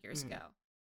 7 years Mm. ago.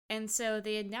 And so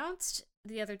they announced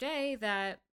the other day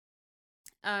that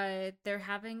they're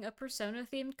having a Persona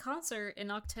themed concert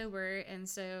in October, and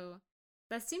so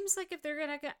that seems like if they're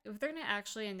gonna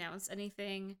actually announce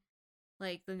anything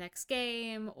like the next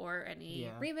game or any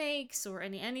Yeah. remakes or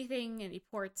any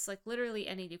ports, like literally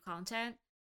any new content,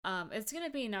 it's gonna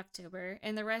be in October,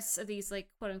 and the rest of these like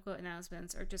quote unquote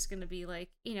announcements are just gonna be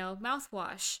like,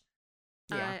 mouthwash.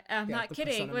 Yeah. I'm Yeah, not the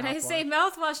kidding Persona when I say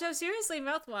mouthwash. mouthwash. No, seriously,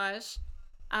 mouthwash.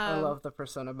 I Um, love the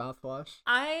Persona mouthwash.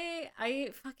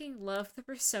 I fucking love the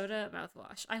Persona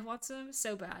mouthwash. I want some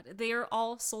so bad. They are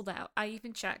all sold out. I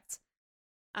even checked.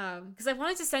 Because I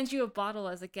wanted to send you a bottle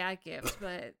as a gag gift,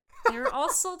 but they're all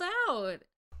sold out.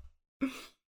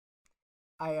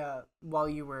 While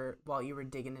you were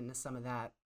digging into some of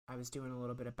that, I was doing a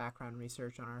little bit of background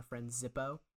research on our friend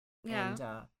Zippo. Yeah.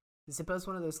 And Zippo's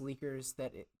one of those leakers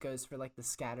that it goes for like the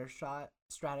scatter shot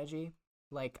strategy.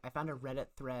 Like I found a Reddit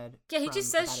thread. Yeah, he from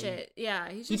just says about shit. Yeah,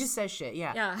 He just says shit.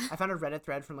 Yeah. Yeah. I found a Reddit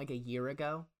thread from like a year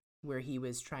ago where he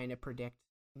was trying to predict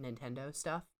Nintendo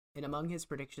stuff, and among his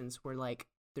predictions were like,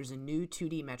 there's a new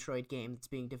 2D Metroid game that's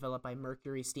being developed by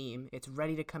Mercury Steam. It's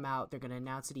ready to come out. They're going to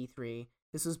announce at E3.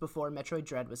 This was before Metroid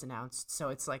Dread was announced, so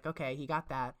it's like, okay, he got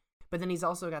that. But then he's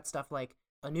also got stuff like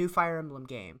a new Fire Emblem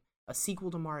game, a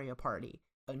sequel to Mario Party,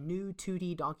 a new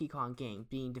 2D Donkey Kong game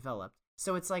being developed.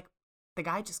 So it's like the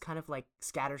guy just kind of like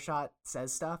scattershot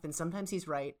says stuff, and sometimes he's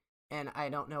right, and I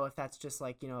don't know if that's just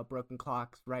like, a broken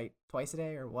clock right twice a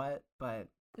day or what, but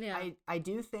Yeah. I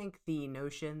do think the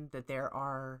notion that there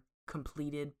are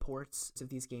completed ports of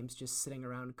these games just sitting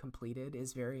around completed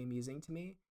is very amusing to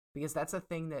me, because that's a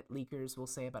thing that leakers will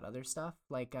say about other stuff.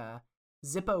 Like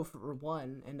Zippo, for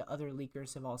one, and other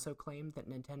leakers have also claimed that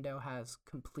Nintendo has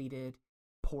completed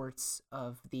ports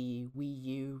of the Wii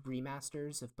U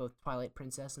remasters of both Twilight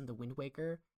Princess and The Wind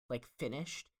Waker, like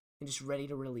finished and just ready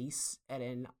to release at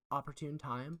an opportune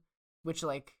time. Which,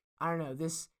 like, I don't know,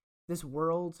 this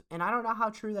world, and I don't know how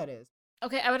true that is.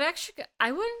 Okay, I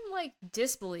wouldn't like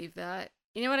disbelieve that.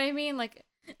 You know what I mean? Like,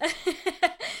 I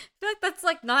feel like that's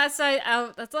like not outside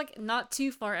out. That's like not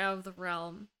too far out of the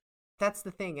realm. That's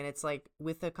the thing, and it's like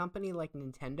with a company like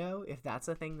Nintendo, if that's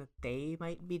a thing that they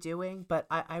might be doing. But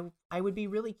I would be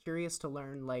really curious to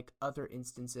learn like other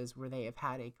instances where they have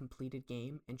had a completed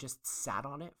game and just sat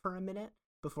on it for a minute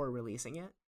before releasing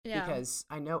it. Yeah. Because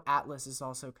I know Atlas is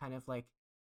also kind of like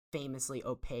famously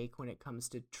opaque when it comes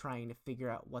to trying to figure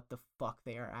out what the fuck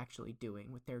they are actually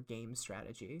doing with their game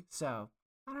strategy. So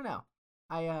I don't know.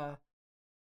 I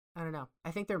don't know.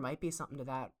 I think there might be something to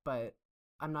that, but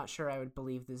I'm not sure I would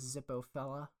believe this Zippo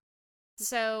fella.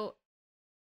 So,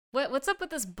 what's up with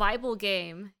this Bible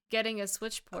game getting a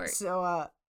Switch port? So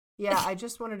yeah, I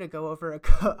just wanted to go over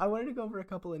I wanted to go over a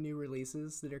couple of new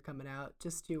releases that are coming out,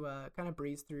 just to kind of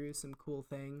breeze through some cool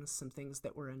things, some things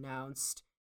that were announced.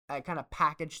 I kind of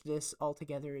packaged this all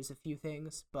together as a few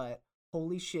things, but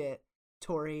holy shit,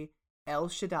 Tori, El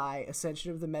Shaddai,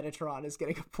 Ascension of the Metatron is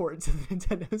getting a port to the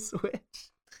Nintendo Switch.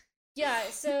 Yeah,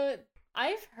 so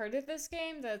I've heard of this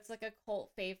game that's like a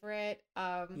cult favorite.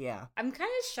 Yeah. I'm kind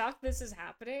of shocked this is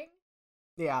happening.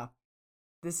 Yeah.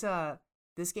 This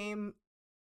game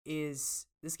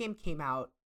came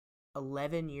out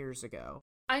 11 years ago.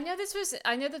 I know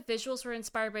the visuals were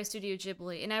inspired by Studio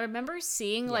Ghibli, and I remember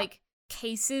seeing like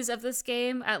cases of this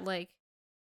game at like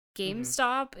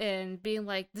GameStop and being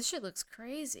like, this shit looks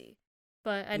crazy.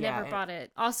 But I never bought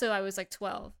it. Also, I was like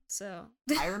 12, so.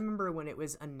 I remember when it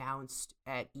was announced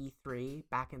at E3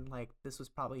 back in like, this was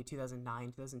probably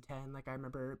 2009, 2010. Like I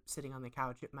remember sitting on the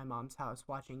couch at my mom's house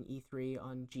watching E3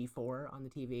 on G4 on the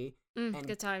TV. And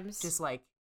good times. Just like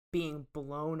being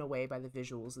blown away by the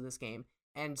visuals of this game.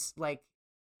 And like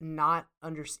not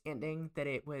understanding that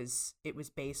it was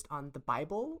based on the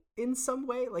Bible in some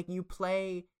way. Like you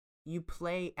play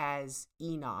as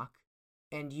Enoch,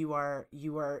 and you are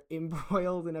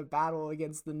embroiled in a battle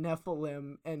against the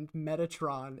Nephilim and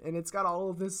Metatron, and it's got all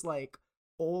of this like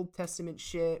Old Testament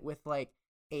shit with like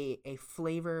a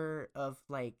flavor of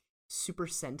like Super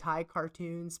Sentai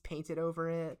cartoons painted over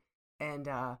it, and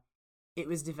it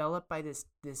was developed by this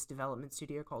development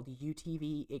studio called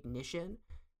UTV Ignition.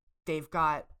 They've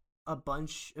got a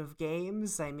bunch of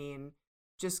games. I mean,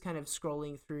 just kind of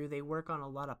scrolling through, they work on a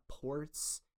lot of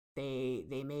ports.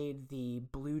 They made the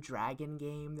Blue Dragon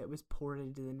game that was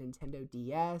ported to the Nintendo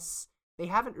DS. They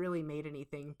haven't really made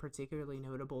anything particularly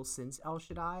notable since El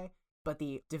Shaddai, but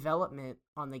the development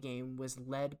on the game was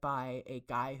led by a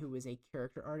guy who was a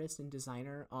character artist and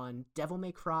designer on Devil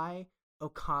May Cry,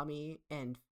 Okami,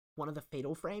 and one of the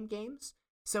Fatal Frame games.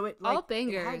 So it All like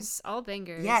bangers, all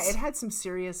bangers. yeah, it had some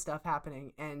serious stuff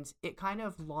happening, and it kind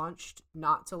of launched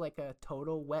not to like a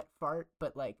total wet fart,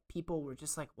 but like people were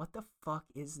just like, "What the fuck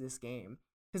is this game?"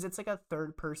 Because it's like a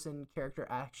third-person character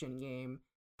action game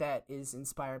that is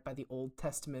inspired by the Old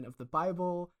Testament of the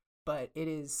Bible, but it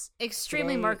is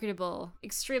extremely today. marketable.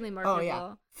 Extremely Oh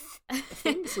yeah, marketable.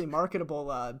 famously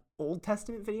marketable Old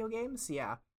Testament video games.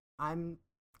 Yeah, I'm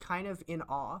kind of in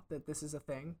awe that this is a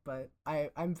thing, but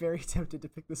I'm very tempted to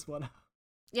pick this one up.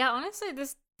 Yeah, honestly,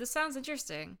 this sounds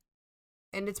interesting.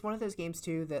 And it's one of those games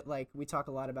too that like we talk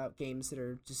a lot about games that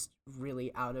are just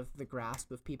really out of the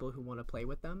grasp of people who want to play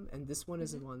with them, and this one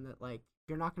isn't one that like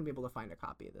you're not going to be able to find a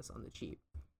copy of this on the cheap.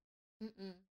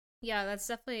 Mm-mm. Yeah, that's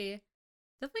definitely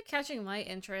catching my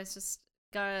interest. Just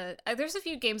gotta there's a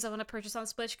few games I want to purchase on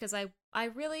Switch because I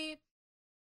really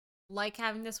like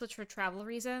having the Switch for travel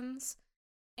reasons,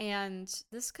 and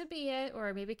this could be it,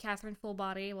 or maybe Catherine Full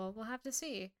Body. Well, we'll have to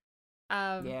see.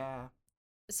 Um, Yeah.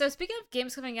 so speaking of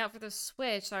games coming out for the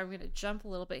Switch, so I'm gonna jump a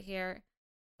little bit here,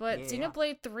 but Yeah.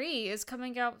 Xenoblade 3 is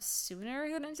coming out sooner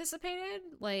than anticipated.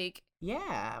 Like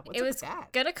Yeah. What's it up was with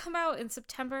that? gonna come out in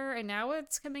September, and now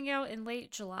it's coming out in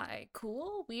late July.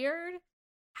 Cool, weird.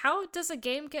 How does a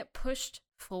game get pushed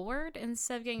forward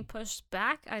instead of getting pushed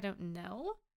back? I don't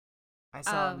know. I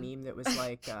saw a Um, meme that was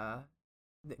like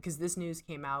because this news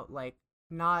came out like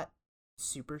not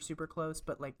super close,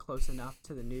 but like close enough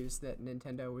to the news that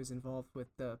Nintendo was involved with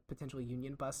the potential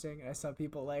union busting. And I saw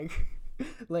people like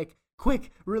like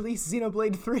quick release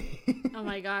Xenoblade 3. oh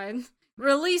my god.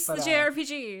 Release the But,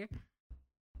 JRPG.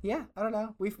 yeah, I don't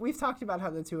know. We've talked about how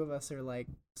the two of us are like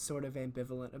sort of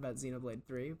ambivalent about Xenoblade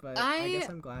 3, but I guess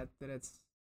I'm glad that it's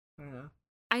I don't know.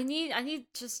 I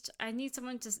need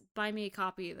someone to buy me a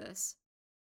copy of this.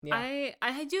 Yeah.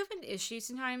 I do have an issue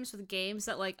sometimes with games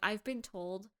that like I've been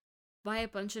told by a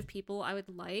bunch of people I would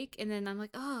like, and then I'm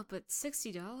like, oh, but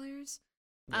 $60.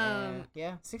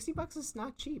 Yeah, $60 is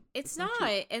not cheap. It's not not.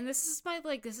 cheap. And this is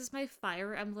my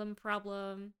Fire Emblem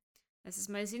problem. This is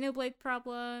my Xenoblade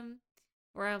problem.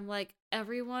 Where I'm like,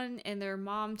 everyone and their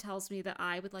mom tells me that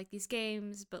I would like these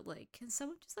games, but like, can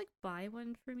someone just like buy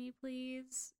one for me,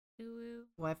 please? Ooh.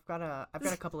 Well, I've got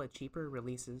a couple of cheaper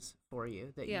releases for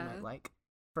you that Yeah. you might like.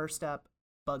 First up,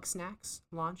 Bug Snacks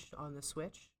launched on the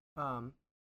Switch.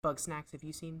 Bug Snacks, have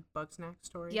you seen Bug Snacks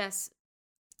story? Yes.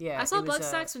 Yeah, I saw it was,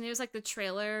 Bugsnax when it was like the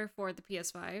trailer for the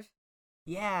PS5.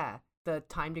 yeah, the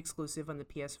timed exclusive on the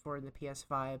PS4 and the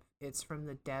PS5. It's from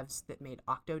the devs that made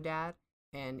Octodad,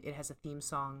 and it has a theme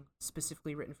song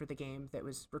specifically written for the game that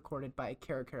was recorded by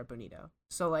Cara Cara Bonito.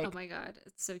 So like, Oh my god,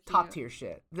 it's so cute. top tier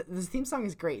shit. The theme song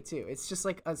is great too. It's just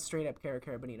like a straight up Cara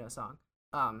Cara Bonito song.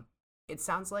 It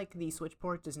sounds like the Switch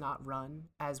port does not run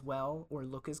as well or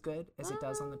look as good as it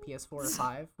does on the PS4 or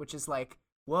 5, which is like,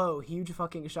 whoa, huge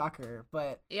fucking shocker.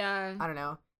 But Yeah. I don't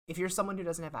know. If you're someone who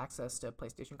doesn't have access to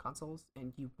PlayStation consoles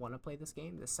and you want to play this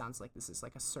game, this sounds like this is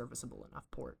like a serviceable enough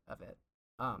port of it.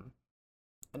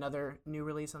 Another new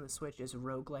release on the Switch is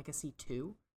Rogue Legacy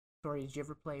 2. Tori, did you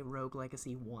ever play Rogue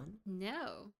Legacy 1?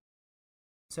 No.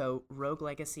 So Rogue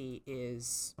Legacy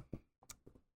is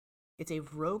it's a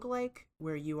roguelike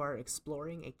where you are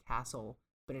exploring a castle,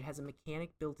 but it has a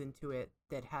mechanic built into it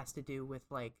that has to do with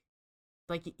like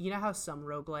you know how some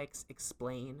roguelikes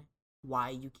explain why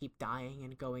you keep dying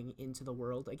and going into the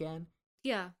world again?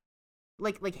 Yeah.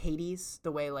 Like Hades,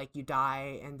 the way like you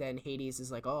die and then Hades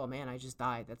is like, "Oh man, I just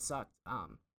died. That sucked."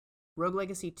 Rogue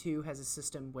Legacy 2 has a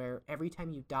system where every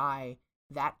time you die,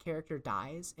 that character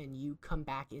dies and you come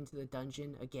back into the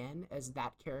dungeon again as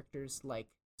that character's like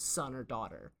son or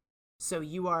daughter. So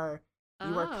you are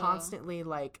constantly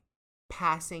like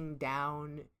passing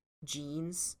down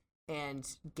genes and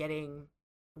getting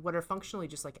what are functionally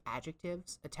just like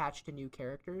adjectives attached to new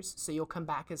characters. So you'll come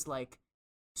back as like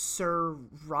Sir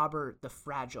Robert the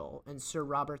Fragile, and Sir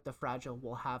Robert the Fragile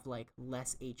will have like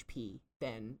less HP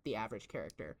than the average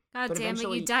character. God But damn it,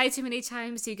 eventually- you die too many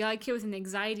times, you got killed with an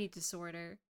anxiety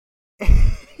disorder.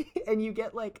 And you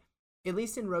get like, at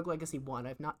least in Rogue Legacy 1,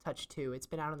 I've not touched 2. It's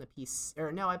been out on the PC,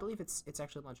 or no, I believe it's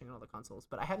actually launching on all the consoles,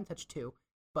 but I haven't touched 2.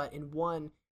 But in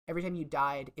 1, every time you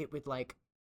died, it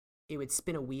would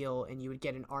spin a wheel and you would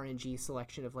get an RNG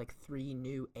selection of like 3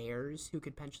 new heirs who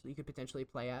you could potentially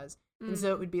play as. And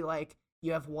so it would be like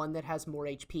you have one that has more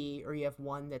HP, or you have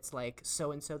one that's like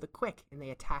so and so the quick and they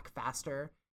attack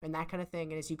faster and that kind of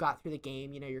thing. And as you got through the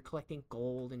game, you know, you're collecting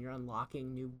gold and you're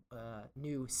unlocking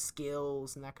new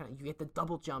skills and that kind of, you get the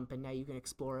double jump and now you can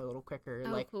explore a little quicker. Oh,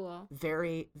 like cool.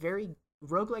 very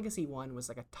Rogue Legacy 1 was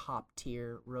like a top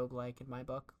tier roguelike in my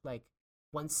book. Like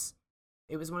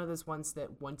it was one of those ones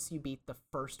that once you beat the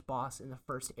first boss in the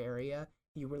first area,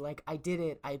 you were like, I did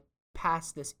it. I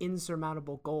past this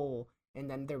insurmountable goal, and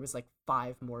then there was like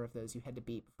 5 more of those you had to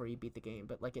beat before you beat the game,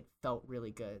 but like it felt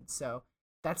really good. So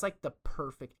that's like the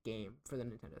perfect game for the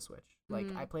Nintendo Switch. Like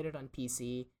I played it on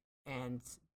PC, and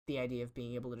the idea of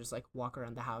being able to just like walk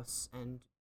around the house and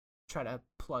try to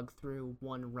plug through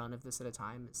one run of this at a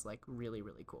time is like really,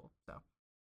 really cool. So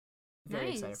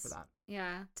very excited for that.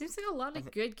 Yeah, seems like a lot of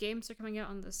good games are coming out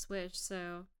on the Switch,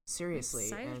 so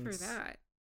seriously, I'm excited for that.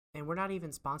 And we're not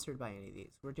even sponsored by any of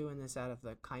these. We're doing this out of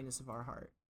the kindness of our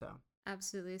heart. So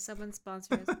absolutely, someone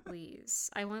sponsor us, please.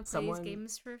 I want to play these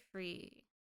games for free.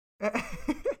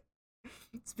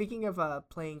 Speaking of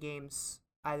playing games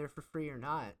either for free or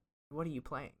not, what are you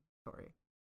playing, Tori?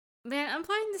 Man, I'm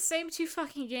playing the same 2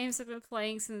 fucking games I've been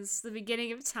playing since the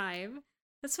beginning of time.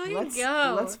 Let's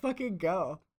go. Let's fucking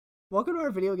go. Welcome to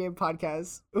our video game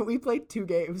podcast. We played 2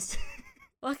 games.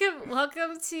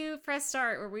 Welcome to Press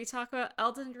Start, where we talk about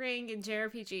Elden Ring and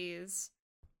JRPGs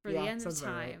for the end of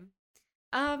time.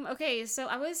 Right. Okay, so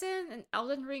I was in an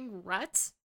Elden Ring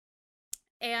rut,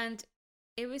 and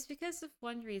it was because of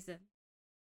one reason.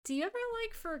 Do you ever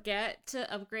like forget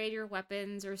to upgrade your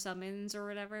weapons or summons or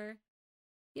whatever?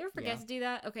 You ever forget to do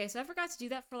that? Okay, so I forgot to do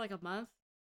that for like a month.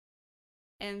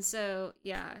 And so,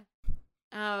 yeah.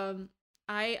 I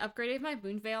upgraded my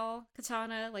Moonveil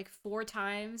katana like 4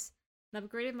 times, and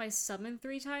upgraded my summon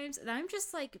 3 times, and I'm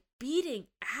just like beating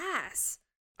ass.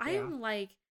 I am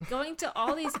like going to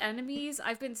all these enemies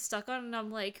I've been stuck on, and I'm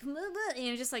like,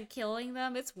 just like killing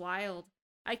them. It's wild.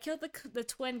 I killed the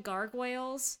twin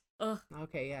gargoyles. Ugh.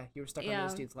 Okay, yeah, you were stuck on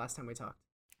those dudes last time we talked.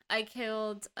 I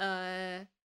killed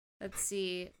let's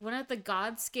see, one of the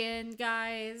Godskin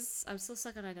guys. I'm still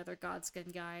stuck on another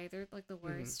Godskin guy. They're like the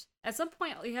worst. At some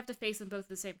point, you have to face them both at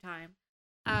the same time.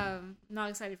 Not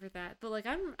excited for that, but like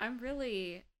I'm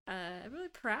really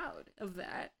proud of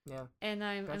that. Yeah. And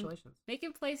I'm congratulations.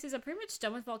 Making places. I'm pretty much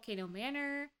done with Volcano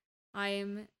Manor.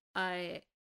 I'm hopping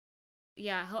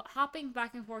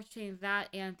back and forth between that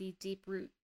and the Deep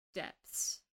Root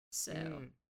Depths. So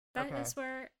that is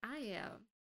where I am.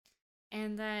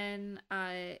 And then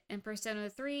in Persona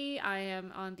 3, I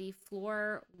am on the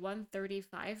floor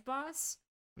 135 boss.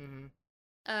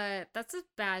 That's a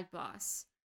bad boss.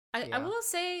 I will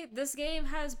say this game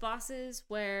has bosses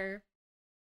where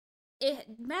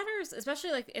it matters,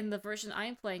 especially like in the version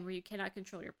I'm playing where you cannot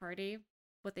control your party,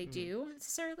 what they do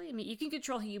necessarily. I mean, you can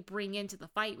control who you bring into the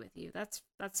fight with you. That's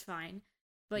fine.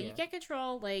 But you can't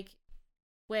control like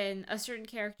when a certain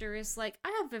character is like,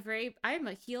 I'm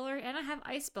a healer and I have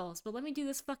ice spells, but let me do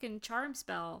this fucking charm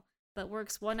spell that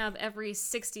works 1 out of every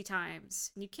 60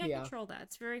 times. You can't control that.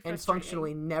 It's very frustrating. And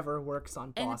functionally never works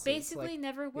on bosses. And it basically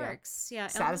never works. Yeah.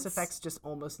 Status effects just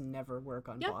almost never work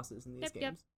on bosses in these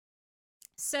games.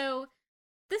 So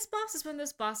this boss is one of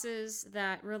those bosses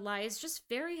that relies just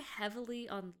very heavily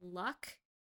on luck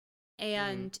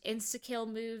and insta-kill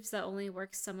moves that only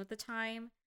work some of the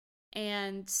time.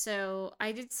 And so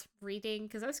I did some reading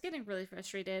because I was getting really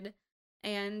frustrated.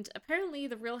 And apparently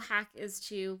the real hack is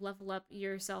to level up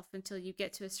yourself until you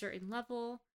get to a certain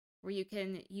level where you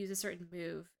can use a certain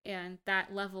move. And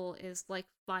that level is like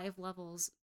 5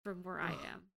 levels from where I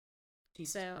am.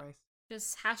 Jesus Christ.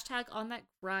 Just hashtag on that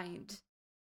grind.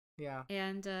 Yeah.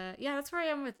 And that's where I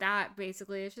am with that,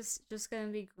 basically. It's just going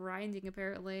to be grinding,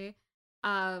 apparently.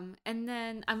 And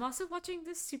then I'm also watching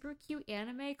this super cute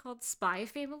anime called Spy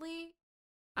Family.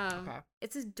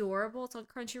 It's adorable. It's on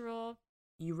Crunchyroll.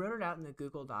 You wrote it out in the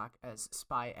Google Doc as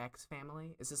Spy X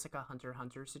Family. Is this like a Hunter x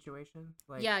Hunter situation?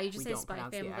 Like, yeah, you just say Spy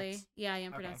Family. Yeah, you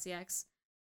don't pronounce the X.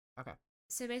 Okay.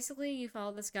 So basically, you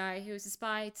follow this guy who is a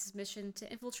spy. It's his mission to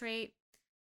infiltrate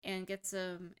and get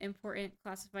some important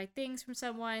classified things from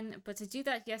someone. But to do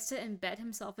that, he has to embed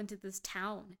himself into this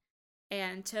town.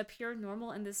 And to appear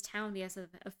normal in this town, he has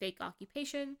a fake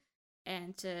occupation.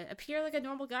 And to appear like a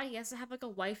normal guy, he has to have like a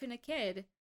wife and a kid.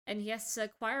 And he has to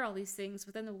acquire all these things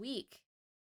within a week.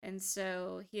 And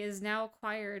so he has now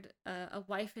acquired a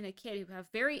wife and a kid who have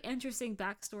very interesting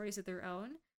backstories of their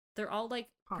own. They're all like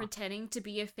pretending to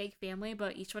be a fake family,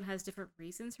 but each one has different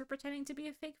reasons for pretending to be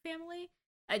a fake family.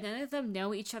 And none of them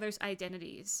know each other's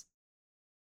identities.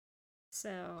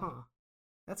 So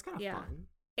that's kind of fun.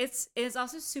 It's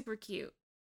also super cute,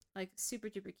 like super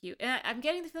duper cute. And I'm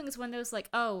getting the feeling it's one of those like,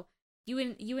 oh,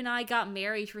 you and I got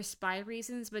married for spy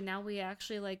reasons, but now we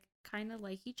actually like kind of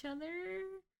like each other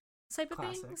type of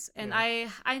things. And I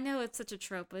know it's such a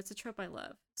trope, but it's a trope I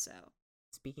love. So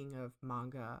speaking of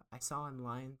manga, I saw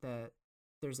online that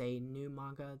there's a new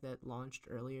manga that launched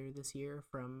earlier this year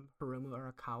from Hiromu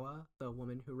Arakawa, the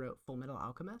woman who wrote Full Metal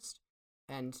Alchemist.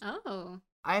 And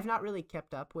I have not really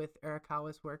kept up with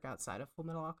Arakawa's work outside of Full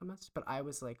Metal Alchemist, but I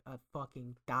was like a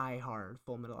fucking diehard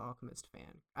Full Metal Alchemist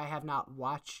fan. I've not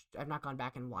gone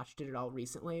back and watched it at all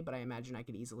recently, but I imagine I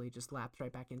could easily just lapse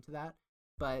right back into that.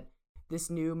 But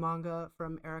this new manga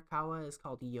from Arakawa is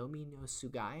called Yomi no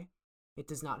Sugai. It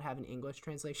does not have an English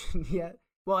translation yet.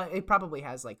 Well, it probably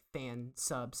has like fan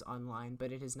subs online,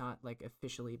 but it has not like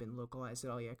officially been localized at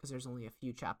all yet because there's only a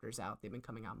few chapters out. They've been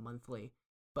coming out monthly.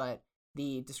 But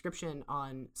the description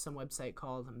on some website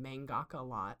called Mangaka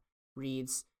Lot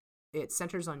reads, it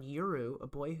centers on Yuru, a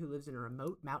boy who lives in a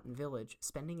remote mountain village,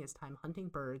 spending his time hunting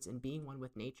birds and being one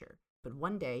with nature. But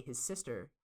one day, his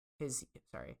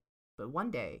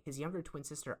younger twin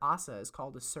sister Asa is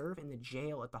called to serve in the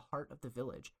jail at the heart of the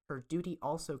village, her duty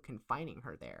also confining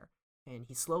her there. And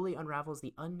he slowly unravels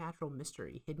the unnatural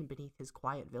mystery hidden beneath his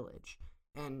quiet village.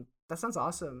 And that sounds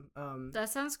awesome. That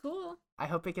sounds cool. I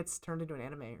hope it gets turned into an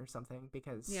anime or something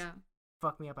because Yeah.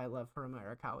 fuck me up, I love Hiromu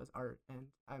Arakawa's art, and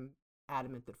I'm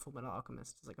adamant that Full Metal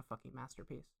Alchemist is like a fucking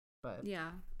masterpiece. But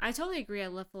Yeah. I totally agree. I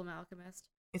love Full Metal Alchemist.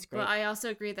 it's great. But I also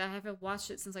agree that I haven't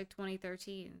watched it since like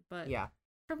 2013. But Yeah.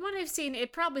 from what I've seen,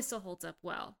 it probably still holds up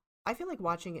well. I feel like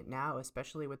watching it now,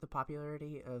 especially with the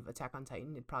popularity of Attack on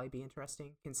Titan, it'd probably be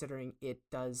interesting, considering it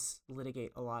does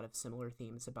litigate a lot of similar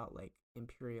themes about like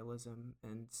imperialism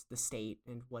and the state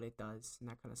and what it does and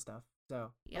that kind of stuff.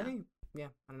 So Yeah. I think, I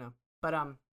don't know.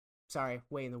 But sorry,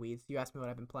 way in the weeds. You asked me what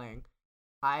I've been playing.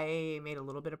 I made a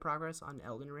little bit of progress on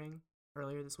Elden Ring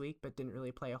earlier this week, but didn't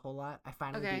really play a whole lot. I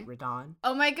finally Okay. beat Radon.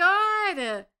 Oh my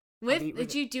god! beat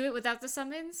Did you do it without the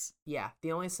summons? Yeah,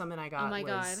 the only summon I got my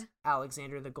was God.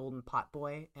 Alexander the Golden Pot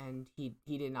Boy, and he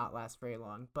did not last very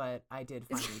long, but I did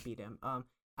finally beat him.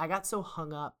 I got so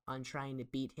hung up on trying to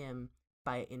beat him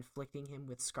by inflicting him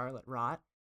with Scarlet Rot,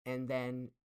 and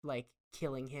then like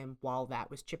killing him while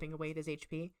that was chipping away at his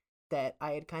HP, that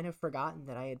I had kind of forgotten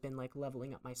that I had been like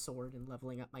leveling up my sword and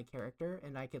leveling up my character,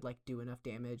 and I could like do enough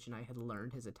damage, and I had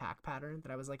learned his attack pattern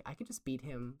that I was like, I could just beat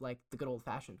him like the good old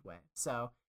fashioned way.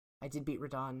 So I did beat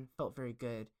Radon, felt very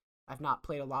good. I've not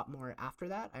played a lot more after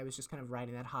that. I was just kind of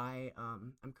riding that high.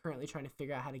 I'm currently trying to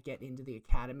figure out how to get into the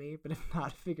academy, but I've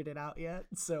not figured it out yet.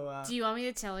 So Do you want me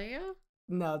to tell you?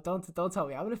 no, don't tell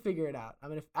me. I'm gonna figure it out. I'm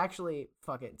gonna actually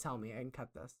fuck it. Tell me. I can cut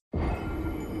this.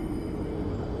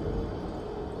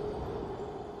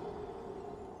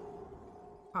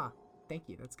 Huh. Thank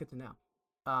you. That's good to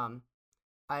know.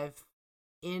 I've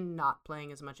in not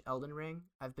playing as much Elden Ring,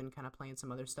 I've been kind of playing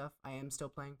some other stuff. I am still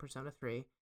playing Persona 3.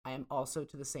 I am also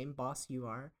to the same boss you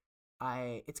are.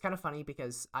 It's kind of funny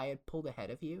because I had pulled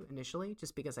ahead of you initially,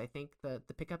 just because I think the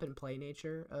pick up and play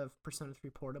nature of Persona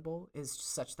 3 Portable is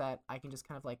such that I can just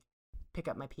kind of like pick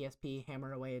up my PSP,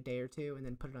 hammer away a day or two, and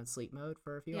then put it on sleep mode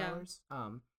for a few hours.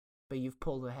 But you've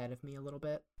pulled ahead of me a little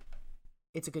bit.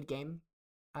 It's a good game.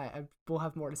 I will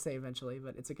have more to say eventually,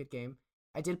 but it's a good game.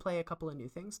 I did play a couple of new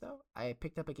things though. I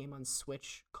picked up a game on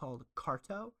Switch called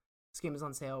Carto. This game is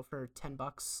on sale for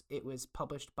 $10. It was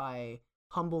published by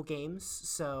Humble Games,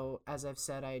 so as I've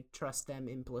said, I trust them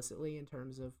implicitly in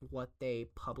terms of what they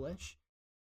publish.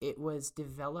 It was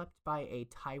developed by a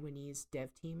Taiwanese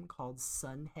dev team called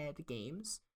Sunhead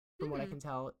Games. From what I can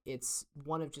tell, it's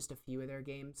one of just a few of their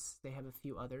games. They have a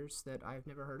few others that I've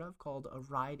never heard of called A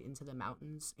Ride into the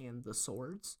Mountains and The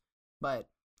Swords. But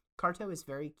Carto is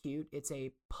very cute. It's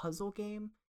a puzzle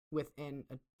game with an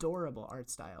adorable art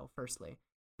style, firstly.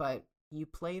 But you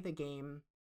play the game,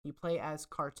 you play as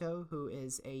Carto, who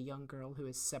is a young girl who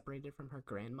is separated from her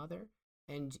grandmother,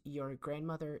 and your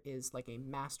grandmother is like a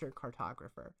master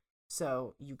cartographer.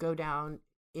 So you go down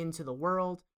into the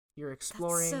world, you're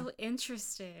exploring. That's so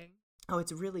interesting. Oh,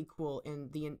 it's really cool.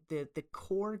 And the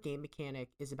core game mechanic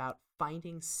is about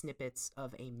finding snippets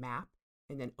of a map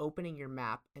and then opening your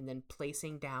map and then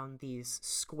placing down these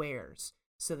squares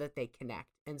so that they connect.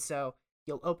 And so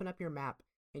you'll open up your map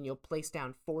and you'll place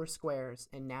down 4 squares,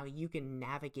 and now you can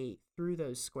navigate through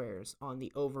those squares on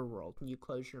the overworld when you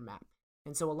close your map.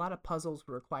 And so a lot of puzzles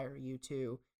require you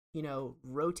to,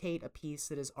 rotate a piece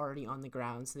that is already on the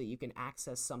ground so that you can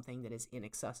access something that is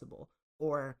inaccessible.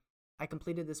 Or I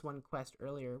completed this one quest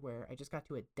earlier where I just got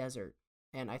to a desert,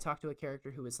 and I talked to a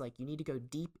character who was like, you need to go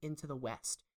deep into the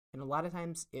west. And a lot of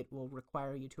times it will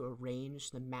require you to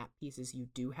arrange the map pieces you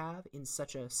do have in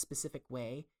such a specific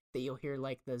way that you'll hear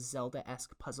like the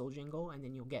Zelda-esque puzzle jingle, and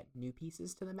then you'll get new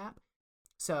pieces to the map.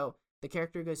 So the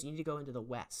character goes, you need to go into the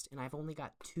west, and I've only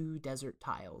got 2 desert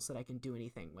tiles that I can do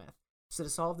anything with. So to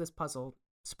solve this puzzle,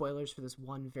 spoilers for this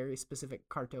one very specific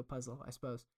Carto puzzle, I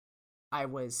suppose, I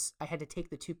had to take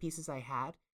the 2 pieces I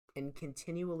had and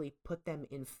continually put them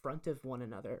in front of one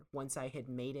another once I had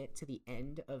made it to the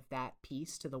end of that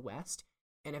piece to the west,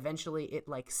 And eventually it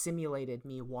like simulated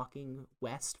me walking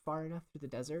west far enough through the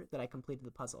desert that I completed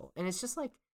the puzzle. And it's just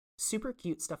like super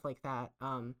cute stuff like that.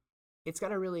 It's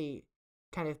got a really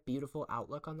kind of beautiful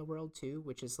outlook on the world too,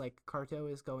 which is like Carto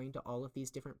is going to all of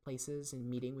these different places and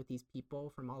meeting with these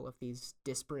people from all of these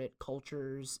disparate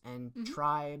cultures and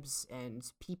tribes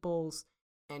and peoples,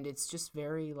 and it's just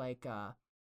very like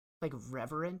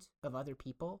reverent of other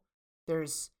people. There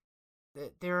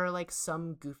are like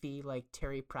some goofy like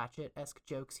Terry Pratchett-esque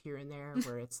jokes here and there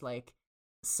where it's like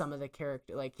some of the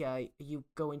character like you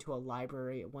go into a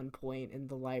library at one point and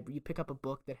the library you pick up a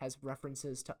book that has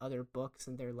references to other books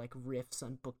and they're like riffs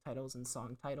on book titles and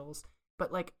song titles,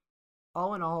 but like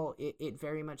all in all it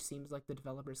very much seems like the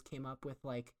developers came up with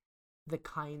like the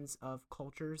kinds of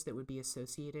cultures that would be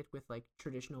associated with like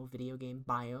traditional video game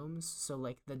biomes, so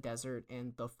like the desert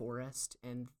and the forest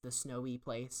and the snowy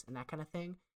place and that kind of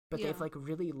thing, but Yeah. they've like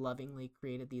really lovingly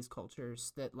created these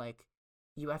cultures that like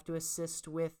you have to assist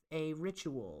with a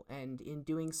ritual, and in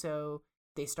doing so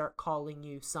they start calling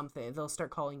you something. They'll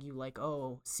start calling you like,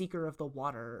 oh, seeker of the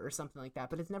water or something like that,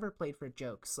 but it's never played for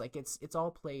jokes. Like it's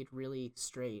all played really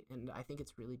straight, and I think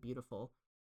it's really beautiful.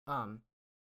 um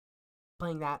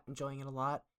Playing that, enjoying it a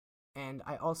lot. And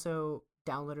I also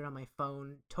downloaded on my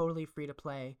phone, totally free to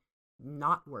play,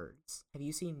 Not Words. Have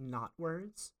you seen Not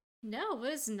Words? No,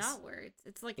 what is not words?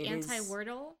 It's like It anti is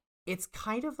Wordle. It's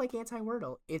kind of like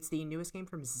Anti-Wordle. It's the newest game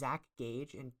from Zach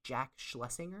Gage and Jack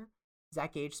Schlesinger.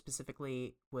 Zach Gage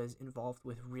specifically was involved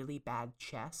with Really Bad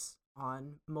Chess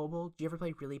on mobile. Do you ever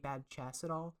play Really Bad Chess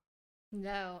at all?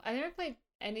 No, I never played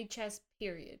any chess.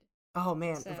 Period. Oh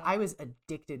man, So I was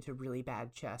addicted to Really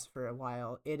Bad Chess for a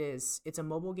while. It's a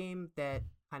mobile game that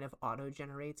kind of auto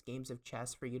generates games of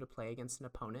chess for you to play against an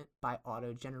opponent by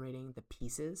auto generating the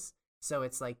pieces. So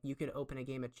it's like you could open a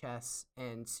game of chess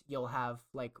and you'll have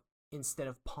like, instead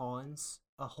of pawns,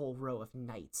 a whole row of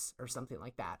knights or something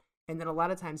like that. And then a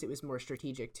lot of times it was more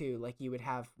strategic too. Like you would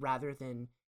have, rather than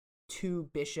two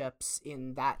bishops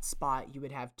in that spot, you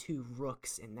would have two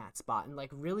rooks in that spot, and like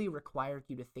really required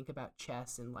you to think about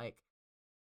chess in like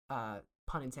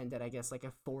pun intended, I guess, like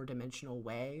a four-dimensional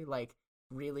way, like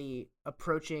really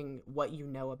approaching what you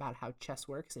know about how chess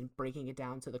works and breaking it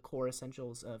down to the core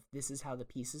essentials of this is how the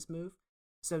pieces move.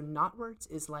 So Not Words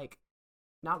is like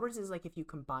if you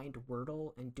combined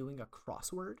Wordle and doing a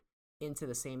crossword into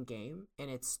the same game, and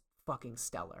it's fucking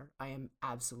stellar. I am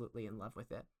absolutely in love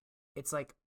with it. It's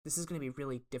like, this is going to be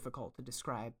really difficult to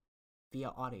describe via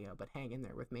audio, but hang in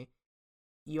there with me.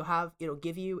 It'll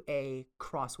give you a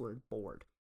crossword board,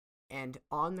 and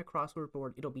on the crossword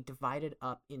board it'll be divided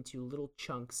up into little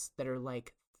chunks that are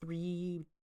like 3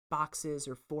 boxes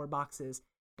or 4 boxes,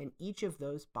 and each of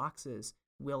those boxes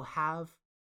will have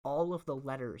all of the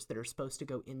letters that are supposed to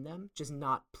go in them, just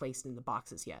not placed in the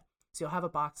boxes yet. So you'll have a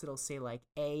box that'll say like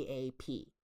AAP,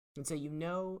 and so you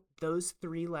know those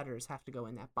 3 letters have to go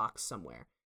in that box somewhere,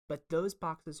 but those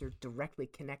boxes are directly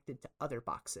connected to other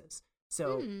boxes.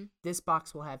 So this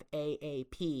box will have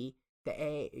AAP,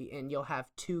 and you'll have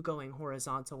 2 going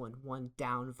horizontal and 1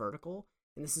 down vertical,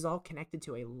 and this is all connected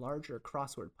to a larger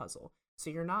crossword puzzle. So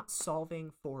you're not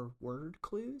solving for word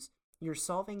clues, you're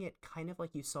solving it kind of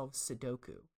like you solve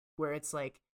Sudoku, where it's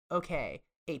like, okay,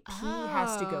 a P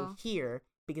has to go here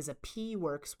because a P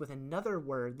works with another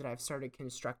word that I've started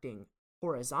constructing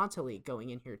horizontally going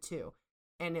in here too.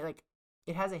 And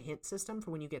it has a hint system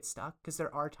for when you get stuck, because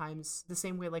there are times, the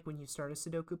same way like when you start a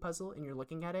Sudoku puzzle and you're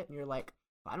looking at it and you're like,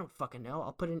 I don't fucking know,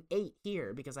 I'll put an 8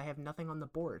 here because I have nothing on the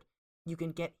board. You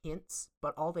can get hints,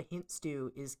 but all the hints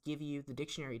do is give you the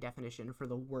dictionary definition for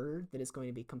the word that is going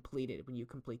to be completed when you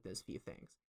complete those few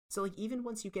things. So like, even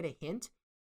once you get a hint,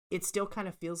 it still kind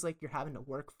of feels like you're having to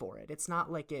work for it. It's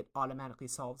not like it automatically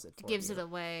solves it for you. Gives it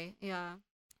away. Yeah.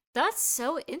 That's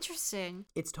so interesting.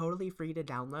 It's totally free to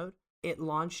download. It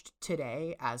launched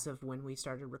today as of when we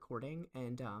started recording,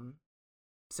 and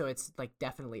so it's like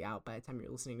definitely out by the time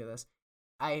you're listening to this.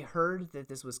 I heard that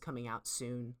this was coming out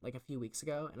soon, like a few weeks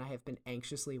ago, and I have been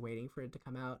anxiously waiting for it to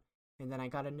come out. And then I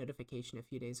got a notification a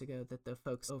few days ago that the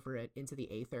folks over at Into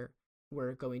the Aether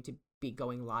were going to be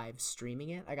going live streaming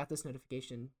it. I got this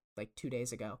notification like 2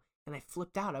 days ago, and I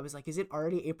flipped out. I was like, is it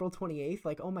already April 28th?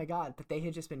 Like, oh my god. But they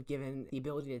had just been given the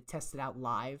ability to test it out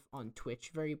live on Twitch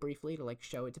very briefly to like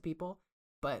show it to people.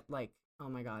 But like, oh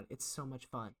my god, it's so much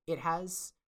fun. It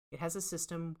has a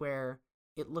system where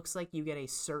it looks like you get a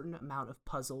certain amount of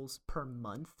puzzles per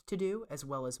month to do, as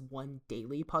well as one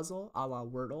daily puzzle a la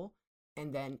Wordle.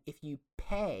 And then if you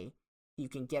pay, you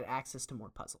can get access to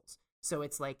more puzzles. So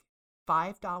it's like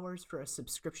 $5 for a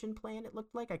subscription plan, it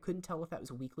looked like. I couldn't tell if that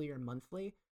was weekly or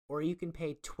monthly. Or you can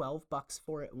pay $12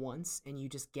 for it once and you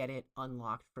just get it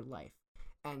unlocked for life.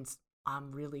 and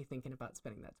I'm really thinking about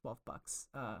spending that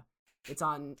 $12. It's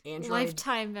on Android.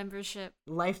 Lifetime membership.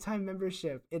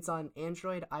 It's on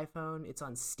Android, iPhone. It's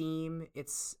on Steam.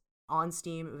 It's on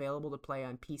Steam, available to play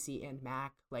on PC and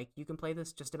Mac. Like, you can play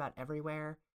this just about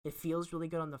everywhere. It feels really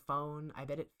good on the phone. I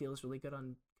bet it feels really good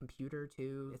on computer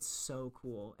too. It's so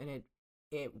cool, and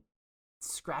it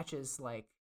scratches like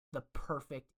the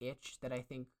perfect itch that I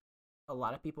think a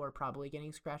lot of people are probably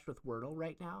getting scratched with Wordle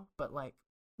right now. But like,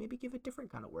 maybe give a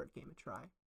different kind of word game a try.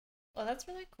 Well, that's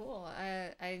really cool.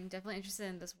 I'm definitely interested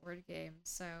in this word game.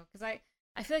 So, because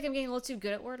I feel like I'm getting a little too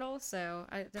good at Wordle, so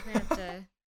I definitely have to.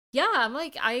 Yeah, I'm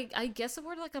like I guess the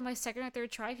word like on my second or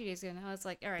third try a few days ago. Now it's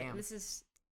like, all right, Damn. this is.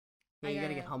 Yeah, you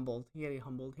gotta get humbled. You gotta get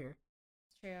humbled here.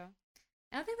 True.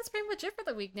 And I think that's pretty much it for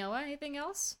the week, Noah. Anything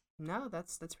else? No,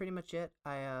 that's pretty much it.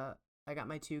 I got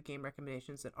my 2 game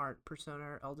recommendations that aren't Persona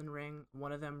or Elden Ring.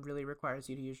 One of them really requires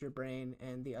you to use your brain,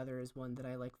 and the other is one that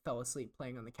I like fell asleep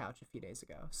playing on the couch a few days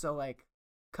ago. So like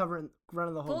running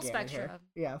the whole full gamut spectrum.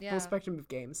 here. Yeah, full spectrum of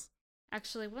games.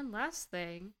 Actually, one last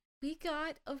thing. We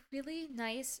got a really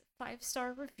nice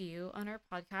 5-star review on our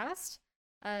podcast.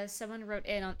 Someone wrote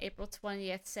in on April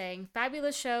 20th saying,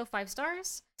 "Fabulous show, 5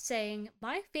 stars." Saying,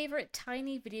 "My favorite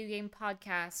tiny video game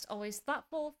podcast, always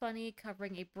thoughtful, funny,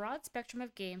 covering a broad spectrum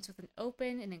of games with an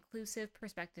open and inclusive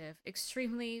perspective.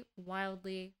 Extremely,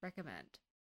 wildly recommend."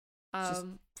 Just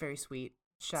very sweet.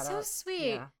 Shout so out.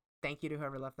 Sweet. Yeah. Thank you to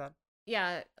whoever left that.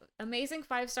 Yeah, amazing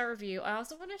 5-star review. I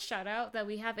also want to shout out that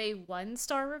we have a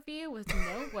 1-star review with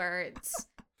no words.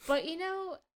 But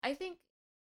I think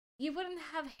you wouldn't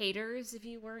have haters if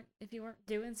you weren't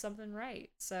doing something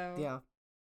right. So yeah,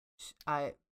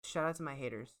 I shout out to my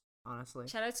haters. Honestly,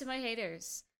 shout out to my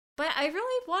haters. But I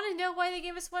really want to know why they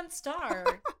gave us 1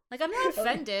 star. Like, I'm not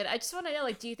offended. I just want to know.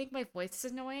 Like, do you think my voice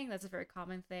is annoying? That's a very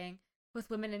common thing with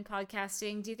women in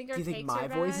podcasting. Do you think our takes are bad? Do you think my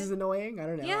voice is annoying? I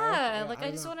don't know. Yeah,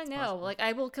 I just want to know. Possible. Like,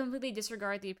 I will completely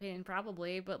disregard the opinion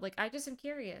probably, but like, I just am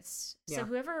curious. Yeah. So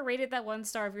whoever rated that 1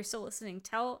 star, if you're still listening,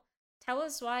 tell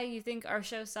us why you think our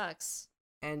show sucks.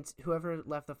 And whoever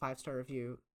left the 5-star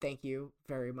review, thank you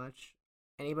very much.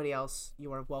 Anybody else,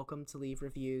 you are welcome to leave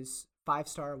reviews.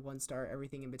 5-star, 1-star,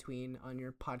 everything in between on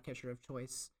your podcatcher of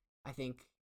choice. I think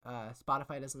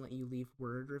Spotify doesn't let you leave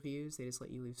word reviews. They just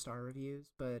let you leave star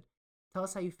reviews. But tell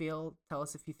us how you feel. Tell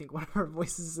us if you think one of our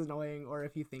voices is annoying or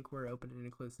if you think we're open and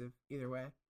inclusive. Either way,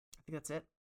 I think that's it.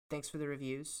 Thanks for the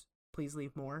reviews. Please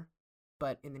leave more.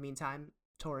 But in the meantime,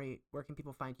 Tori, where can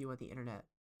people find you on the internet?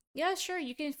 Yeah, sure.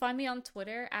 You can find me on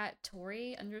Twitter at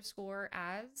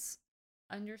Tori_as_always.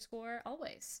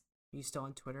 Are you still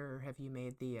on Twitter, or have you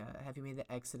made the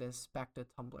exodus back to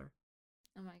Tumblr?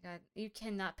 Oh my god, you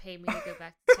cannot pay me to go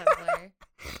back to Tumblr.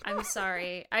 I'm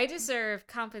sorry. I deserve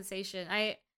compensation.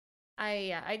 I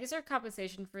deserve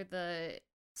compensation for the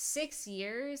 6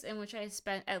 years in which I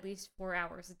spent at least 4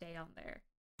 hours a day on there.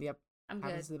 Yep. I'm good.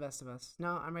 Happens to the best of us.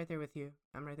 No, I'm right there with you.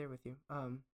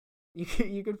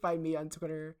 You can find me on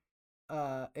Twitter,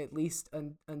 at least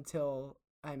until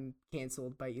I'm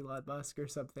canceled by Elon Musk or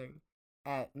something,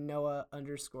 at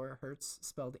Noah_Hertz,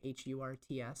 spelled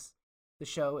HURTS. The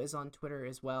show is on Twitter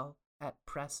as well, at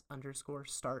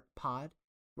press_start_pod.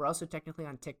 We're also technically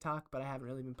on TikTok, but I haven't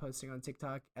really been posting on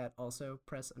TikTok, at also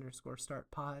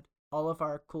press_start_pod. All of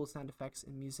our cool sound effects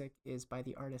and music is by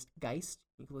the artist Geist.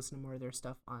 You can listen to more of their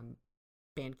stuff on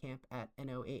Bandcamp at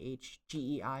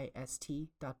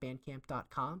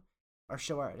noahgeist.bandcamp.com. Our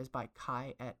show art is by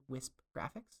Kai at Wisp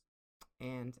Graphics.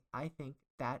 And I think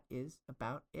that is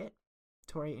about it.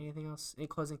 Tori, anything else? Any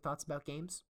closing thoughts about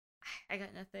games? I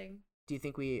got nothing. Do you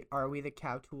think are we the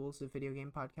cow tools of video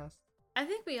game podcasts? I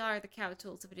think we are the cow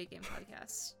tools of video game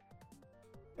podcasts.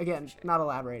 Again, sure. Not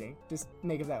elaborating. Just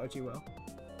make of that what you will.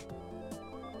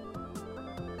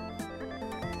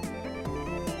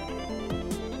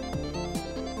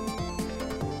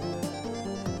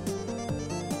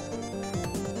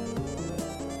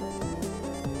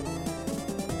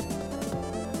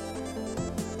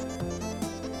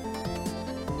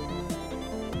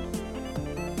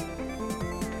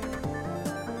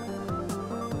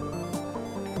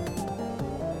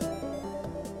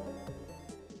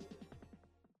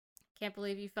 Can't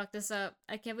believe you fucked this up.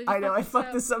 I can't believe I know, I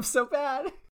fucked this up so bad.